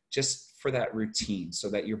 but just for that routine, so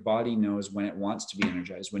that your body knows when it wants to be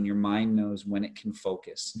energized, when your mind knows when it can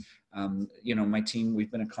focus. You know, my team,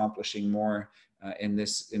 we've been accomplishing more in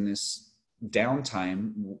this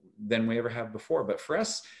downtime than we ever have before. But for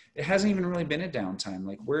us, it hasn't even really been a downtime.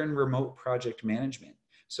 Like, we're in remote project management.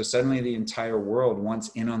 So suddenly the entire world wants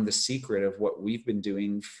in on the secret of what we've been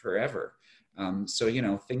doing forever. So, you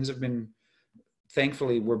know, things have been,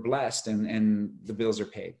 thankfully we're blessed, and the bills are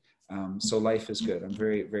paid. So life is good. I'm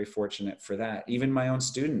very, very fortunate for that. Even my own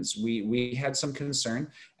students, we had some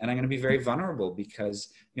concern, and I'm going to be very vulnerable, because,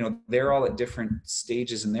 you know, they're all at different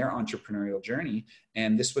stages in their entrepreneurial journey.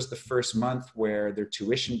 And this was the first month where their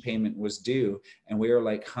tuition payment was due. And we were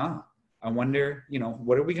like, I wonder, you know,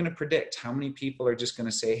 what are we going to predict? How many people are just going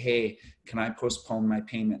to say, hey, can I postpone my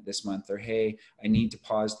payment this month? Or, hey, I need to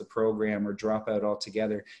pause the program or drop out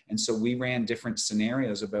altogether. And so we ran different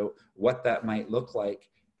scenarios about what that might look like.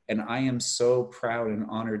 And I am so proud and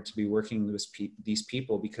honored to be working with these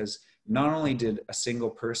people, because not only did a single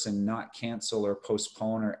person not cancel or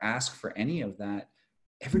postpone or ask for any of that,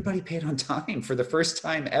 everybody paid on time for the first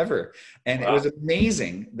time ever. And It was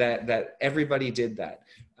amazing that everybody did that.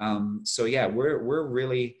 So yeah, we're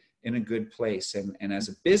really in a good place. And as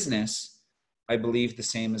a business, I believe the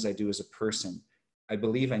same as I do as a person. I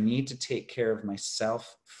believe I need to take care of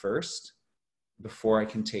myself first before I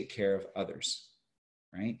can take care of others.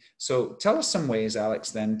 Right? So tell us some ways,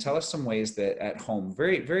 Alex, then tell us some ways that at home,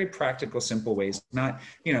 very, very practical, simple ways, not,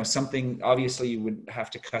 you know, something, obviously you would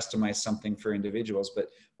have to customize something for individuals, but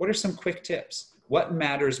what are some quick tips? What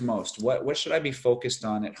matters most? What should I be focused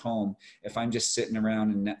on at home if I'm just sitting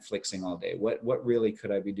around and Netflixing all day? What really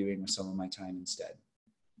could I be doing with some of my time instead?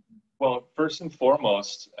 Well, first and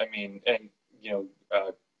foremost, I mean, and, you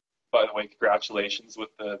know, by the way, congratulations with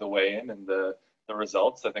the weigh-in and the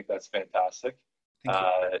results. I think that's fantastic. Thank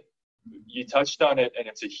you. You touched on it, and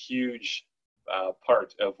it's a huge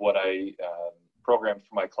part of what I program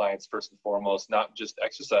for my clients, first and foremost, not just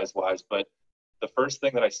exercise-wise, but the first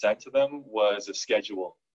thing that I sent to them was a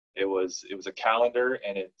schedule. It was a calendar,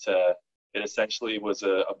 and it essentially was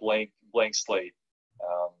a blank slate.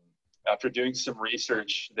 After doing some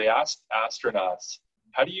research, they asked astronauts,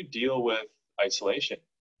 how do you deal with isolation?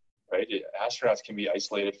 Right? Astronauts can be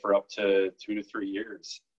isolated for up to 2 to 3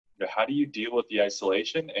 years. You know, how do you deal with the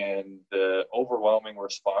isolation? And the overwhelming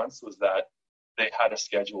response was that they had a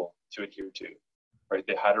schedule to adhere to, right?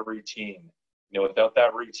 They had a routine. You know, without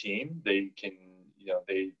that routine, they can, you know,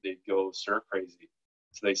 they go stir crazy.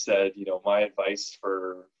 So they said, you know, my advice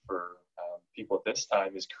for people at this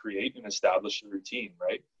time is create and establish a routine,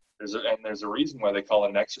 right? There's a reason why they call it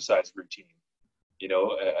an exercise routine. You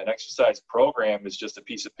know, an exercise program is just a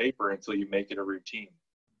piece of paper until you make it a routine.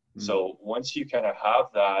 So once you kind of have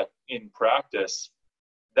that in practice,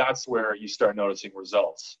 that's where you start noticing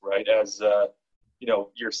results, right? As you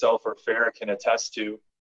know, yourself or Farah can attest to,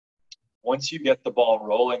 once you get the ball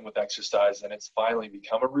rolling with exercise and it's finally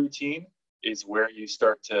become a routine, is where you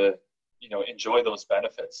start to, you know, enjoy those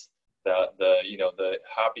benefits. the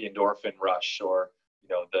happy endorphin rush, or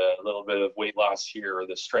the little bit of weight loss here or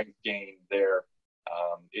the strength gain there.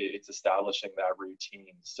 It's establishing that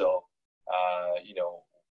routine. So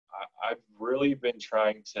I've really been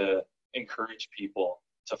trying to encourage people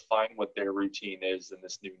to find what their routine is in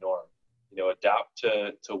this new norm. Adapt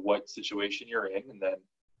to what situation you're in, and then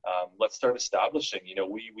let's start establishing.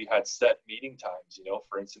 We had set meeting times.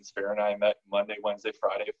 For instance, Farah and I met Monday, Wednesday,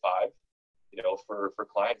 Friday at 5. For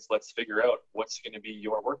clients, let's figure out what's going to be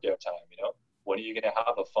your workout time. When are you going to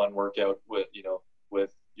have a fun workout with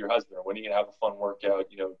your husband, or when are you going to have a fun workout,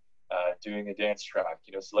 doing a dance track.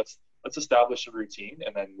 So let's establish a routine,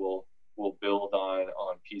 and then we'll build on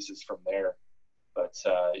pieces from there. But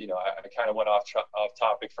I kind of went off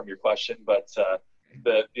topic from your question, but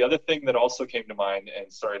the other thing that also came to mind,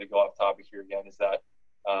 and sorry to go off topic here again, is that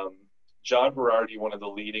John Berardi, one of the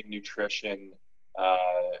leading nutrition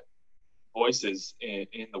voices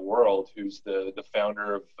in the world, who's the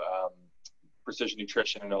founder of Precision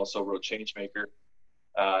Nutrition and also wrote Changemaker,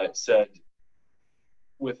 said,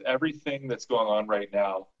 with everything that's going on right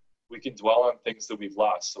now, we can dwell on things that we've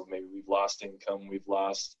lost. So maybe we've lost income, we've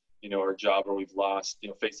lost, our job, or we've lost,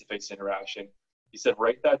 face-to-face interaction. He said,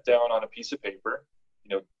 write that down on a piece of paper,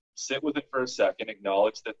 sit with it for a second,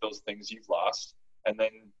 acknowledge that those things you've lost, and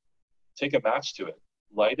then take a match to it,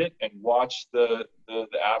 light it, and watch the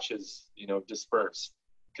ashes, disperse,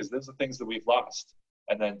 because those are things that we've lost.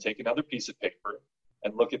 And then take another piece of paper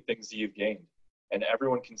and look at things that you've gained. And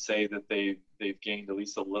everyone can say that they've gained at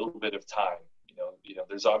least a little bit of time.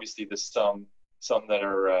 There's obviously some that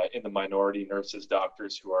are in the minority, nurses,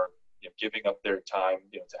 doctors, who are giving up their time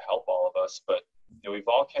to help all of us. But we've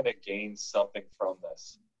all kind of gained something from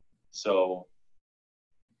this. So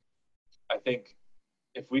I think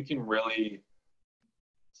if we can really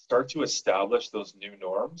start to establish those new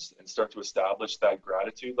norms and start to establish that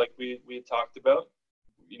gratitude, like we had talked about,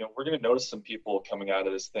 we're going to notice some people coming out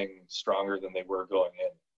of this thing stronger than they were going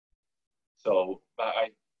in. So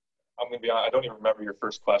I'm going to be honest, I don't even remember your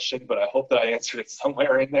first question, but I hope that I answered it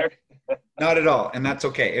somewhere in there. Not at all. And that's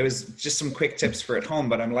okay. It was just some quick tips for at home,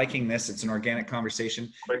 but I'm liking this. It's an organic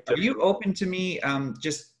conversation. Are you open to me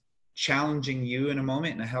just challenging you in a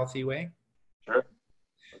moment in a healthy way? Sure.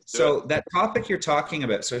 So that topic you're talking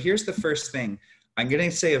about. So here's the first thing. I'm going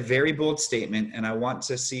to say a very bold statement, and I want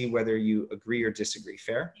to see whether you agree or disagree.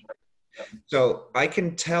 Fair? Yep. So I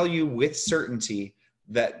can tell you with certainty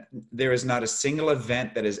that there is not a single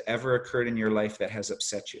event that has ever occurred in your life that has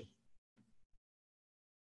upset you.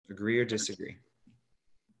 Agree or disagree?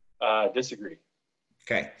 Disagree.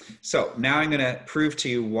 Okay. So now I'm going to prove to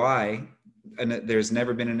you why there's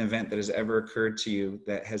never been an event that has ever occurred to you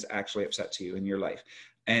that has actually upset you in your life.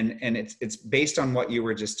 And it's based on what you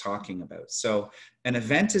were just talking about. So an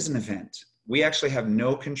event is an event. We actually have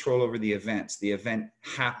no control over the events. The event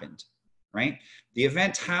happened, right? The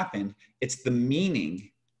event happened. It's the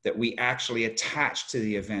meaning that we actually attach to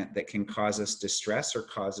the event that can cause us distress or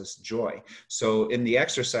cause us joy. So in the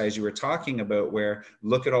exercise you were talking about, where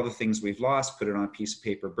look at all the things we've lost, put it on a piece of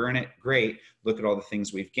paper, burn it, great. Look at all the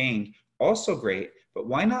things we've gained, also great. But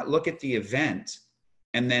why not look at the event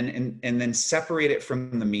and then separate it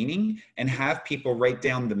from the meaning, and have people write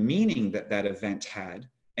down the meaning that that event had.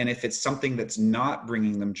 And if it's something that's not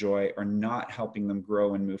bringing them joy or not helping them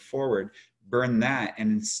grow and move forward, burn that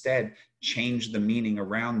and instead change the meaning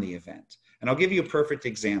around the event. And I'll give you a perfect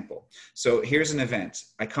example. So here's an event.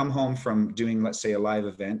 I come home from doing, let's say, a live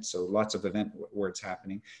event. So lots of event words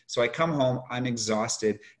happening. So I come home, I'm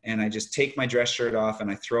exhausted, and I just take my dress shirt off and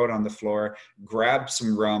I throw it on the floor, grab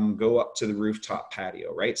some rum, go up to the rooftop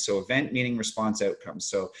patio, right? So event, meaning, response, outcomes.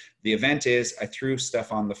 So the event is I threw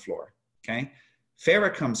stuff on the floor, okay?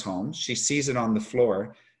 Farah comes home, she sees it on the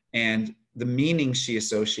floor, and the meaning she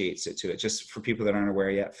associates it to it, just for people that aren't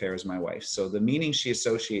aware yet, Farah's my wife. So the meaning she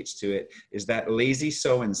associates to it is that lazy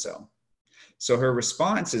so-and-so. So her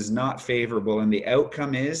response is not favorable. And the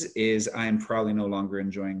outcome is I'm probably no longer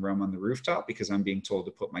enjoying rum on the rooftop because I'm being told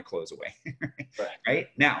to put my clothes away. Right?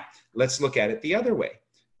 Now, let's look at it the other way.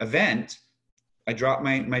 Event, I dropped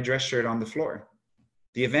my dress shirt on the floor.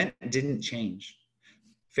 The event didn't change.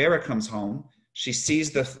 Farah comes home. She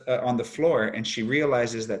sees on the floor and she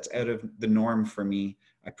realizes that's out of the norm for me.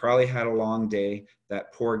 I probably had a long day.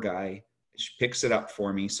 That poor guy. She picks it up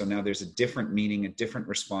for me. So now there's a different meaning, a different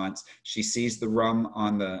response. She sees the rum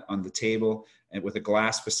on the table and with a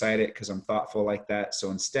glass beside it because I'm thoughtful like that.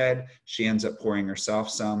 So instead, she ends up pouring herself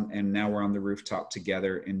some, and now we're on the rooftop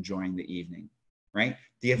together enjoying the evening, right?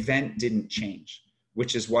 The event didn't change,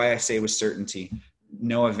 which is why I say with certainty,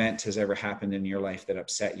 no event has ever happened in your life that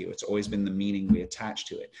upset you. It's always been the meaning we attach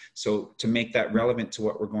to it. So to make that relevant to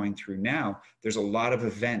what we're going through now, there's a lot of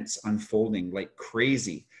events unfolding like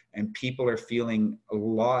crazy, and people are feeling a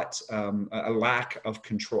lack of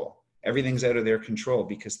control. Everything's out of their control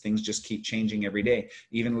because things just keep changing every day.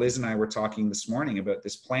 Even Liz and I were talking this morning about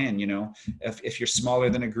this plan. If you're smaller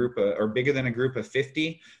than a group or bigger than a group of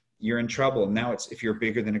 50, you're in trouble. Now it's if you're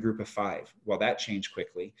bigger than a group of 5. Well, that changed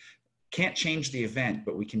quickly. Can't change the event,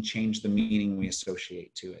 but we can change the meaning we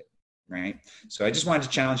associate to it. Right. So I just wanted to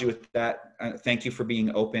challenge you with that. Thank you for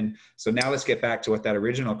being open. So now let's get back to what that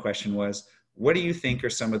original question was. What do you think are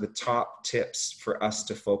some of the top tips for us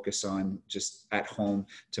to focus on just at home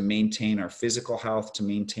to maintain our physical health, to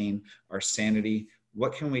maintain our sanity?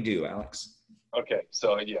 What can we do, Alex? Okay.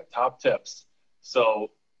 So yeah, top tips.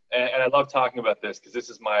 So, and I love talking about this because this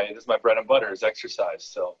is my bread and butter is exercise.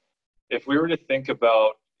 So if we were to think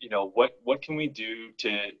about, what can we do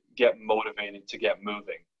to get motivated, to get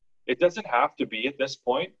moving? It doesn't have to be at this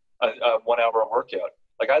point a 1 hour workout.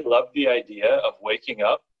 Like I love the idea of waking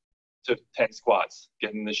up to 10 squats,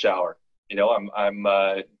 getting in the shower. I'm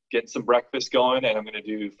getting some breakfast going and I'm going to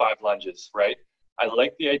do 5 lunges, right? I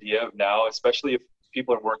like the idea of now, especially if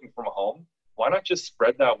people are working from home, why not just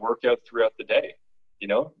spread that workout throughout the day?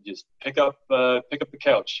 Just pick up the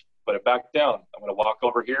couch, put it back down. I'm going to walk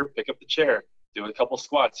over here, pick up the chair, do a couple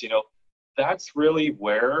squats. That's really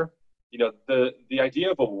where, the idea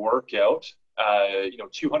of a workout,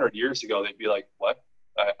 200 years ago, they'd be like, what?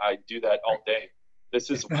 I do that all day. This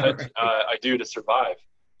is what I do to survive.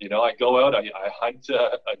 I go out, I hunt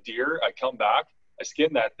a deer, I come back, I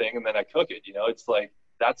skin that thing, and then I cook it. It's like,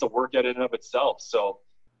 that's a workout in and of itself. So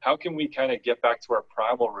how can we kind of get back to our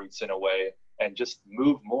primal roots in a way and just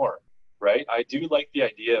move more, right? I do like the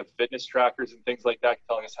idea of fitness trackers and things like that,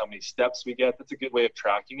 telling us how many steps we get. That's a good way of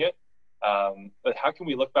tracking it. But how can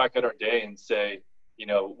we look back at our day and say,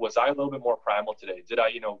 was I a little bit more primal today? Did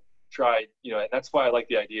I, try, and that's why I like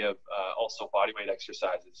the idea of also body weight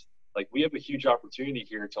exercises. Like we have a huge opportunity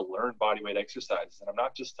here to learn body weight exercises. And I'm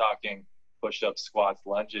not just talking push-ups, squats,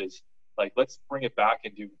 lunges. Like let's bring it back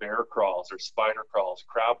and do bear crawls or spider crawls,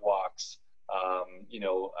 crab walks,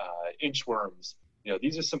 inchworms.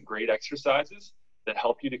 These are some great exercises that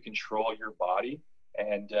help you to control your body.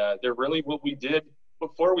 And they're really what we did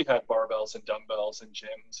before we had barbells and dumbbells and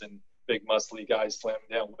gyms and big muscly guys slamming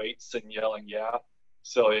down weights and yelling, yeah.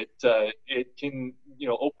 So it can,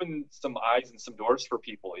 open some eyes and some doors for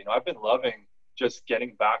people. I've been loving just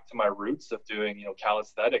getting back to my roots of doing,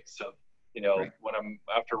 calisthenics of, Right. when I'm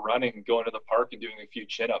after running, going to the park and doing a few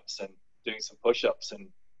chin-ups and doing some push-ups and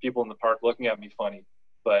people in the park looking at me funny.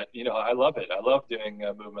 But, I love it. I love doing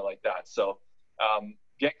a movement like that. So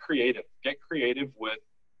get creative with,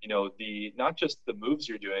 not just the moves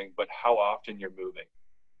you're doing, but how often you're moving.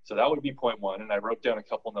 So that would be point 1. And I wrote down a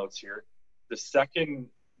couple notes here. The second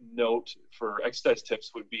note for exercise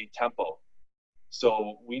tips would be tempo.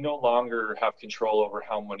 So we no longer have control over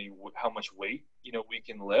how much weight, we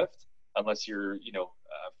can lift unless you're,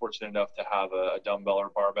 fortunate enough to have a dumbbell or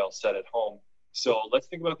barbell set at home. So let's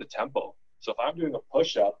think about the tempo. So if I'm doing a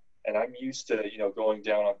push-up and I'm used to, going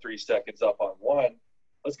down on 3 seconds, up on 1,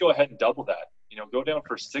 let's go ahead and double that. Go down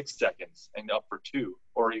for 6 seconds and up for 2,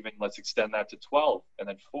 or even let's extend that to 12 and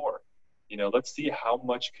then 4. Let's see how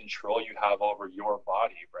much control you have over your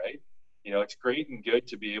body, right? It's great and good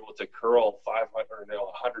to be able to curl 500 or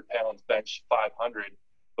 100 pounds, bench 500,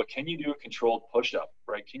 but can you do a controlled push-up,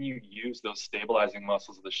 right? Can you use those stabilizing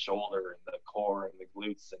muscles of the shoulder and the core and the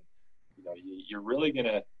glutes? And, you're really going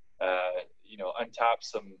to, untap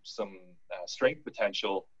some strength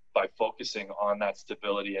potential by focusing on that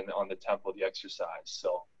stability and on the tempo of the exercise.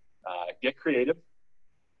 So get creative,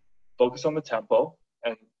 focus on the tempo.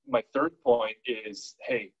 And my third point is,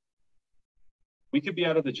 hey, we could be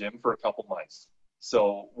out of the gym for a couple months.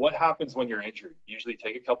 So what happens when you're injured? You usually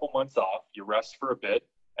take a couple months off, you rest for a bit,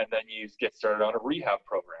 and then you get started on a rehab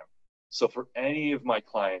program. So for any of my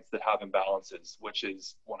clients that have imbalances, which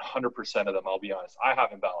is 100% of them, I'll be honest, I have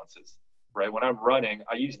imbalances, right? When I'm running,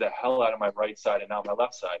 I use the hell out of my right side and not my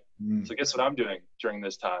left side. So guess what I'm doing during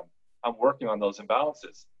this time? I'm working on those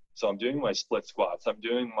imbalances. So I'm doing my split squats. I'm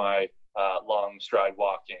doing my long stride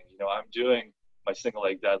walking. I'm doing my single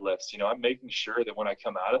leg deadlifts. I'm making sure that when I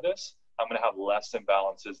come out of this, I'm going to have less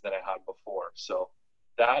imbalances than I had before. So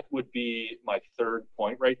that would be my third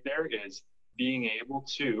point right there, is being able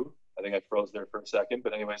to, I think I froze there for a second,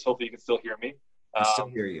 but anyways, hopefully you can still hear me. I still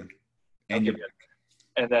hear you. And okay,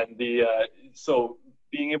 and then so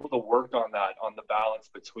being able to work on that, on the balance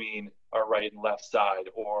between our right and left side,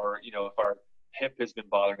 or, if our hip has been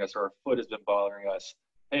bothering us or our foot has been bothering us,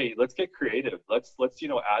 hey, let's get creative. Let's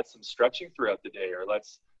add some stretching throughout the day, or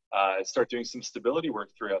let's start doing some stability work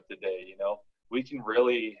throughout the day. We can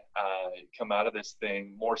really come out of this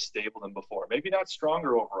thing more stable than before. Maybe not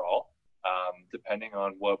stronger overall, depending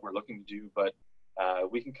on what we're looking to do, but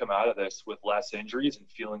we can come out of this with less injuries and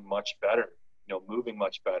feeling much better, moving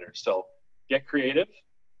much better. So get creative,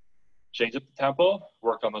 change up the tempo,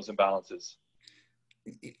 work on those imbalances.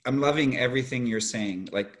 I'm loving everything you're saying,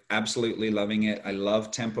 like absolutely loving it. I love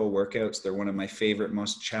tempo workouts. They're one of my favorite,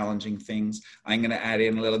 most challenging things. I'm going to add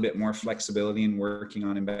in a little bit more flexibility in working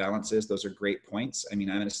on imbalances. Those are great points. I mean,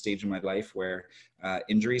 I'm at a stage in my life where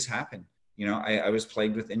injuries happen. I was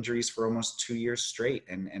plagued with injuries for almost 2 years straight,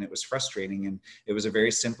 and it was frustrating. And it was a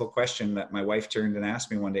very simple question that my wife turned and asked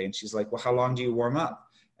me one day, and she's like, well, how long do you warm up?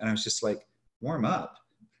 And I was just like, warm up?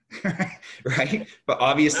 Right? But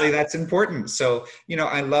obviously that's important. So,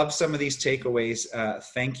 I love some of these takeaways.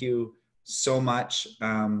 Thank you so much.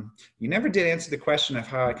 You never did answer the question of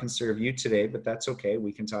how I can serve you today, but that's okay.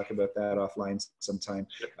 We can talk about that offline sometime.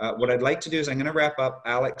 What I'd like to do is I'm going to wrap up.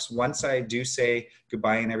 Alex, once I do say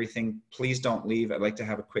goodbye and everything, please don't leave. I'd like to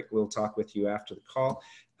have a quick little talk with you after the call.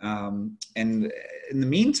 And in the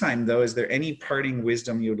meantime, though, is there any parting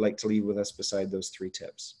wisdom you would like to leave with us beside those 3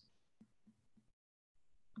 tips?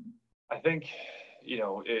 I think,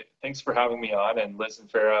 thanks for having me on, and Liz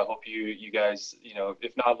and Farah, I hope you guys,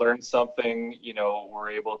 if not learn something, we're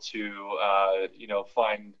able to,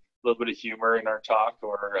 find a little bit of humor in our talk,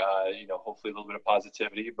 or, hopefully a little bit of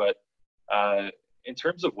positivity. But in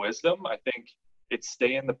terms of wisdom, I think it's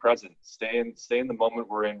stay in the present, stay in the moment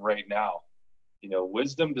we're in right now.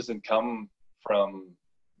 Wisdom doesn't come from,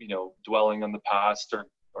 dwelling on the past,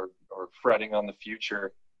 or fretting on the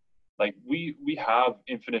future. Like we have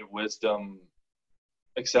infinite wisdom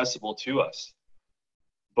accessible to us,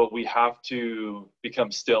 but we have to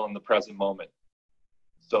become still in the present moment.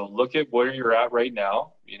 So look at where you're at right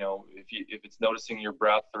now. If it's noticing your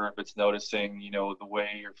breath, or if it's noticing, the way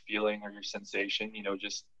you're feeling or your sensation,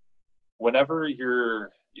 just whenever you're,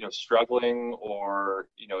 struggling, or,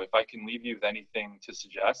 if I can leave you with anything to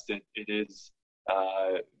suggest, it is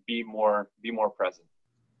be more present.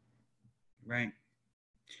 Right.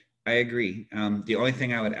 I agree. The only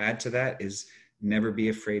thing I would add to that is never be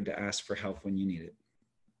afraid to ask for help when you need it.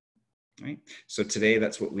 Right. So today,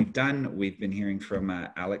 that's what we've done. We've been hearing from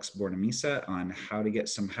Alex Bornemisa on how to get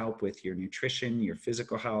some help with your nutrition, your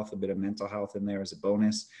physical health, a bit of mental health in there as a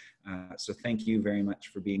bonus. So thank you very much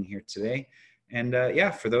for being here today. And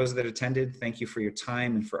for those that attended, thank you for your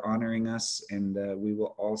time and for honoring us. And we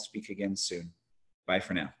will all speak again soon. Bye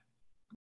for now.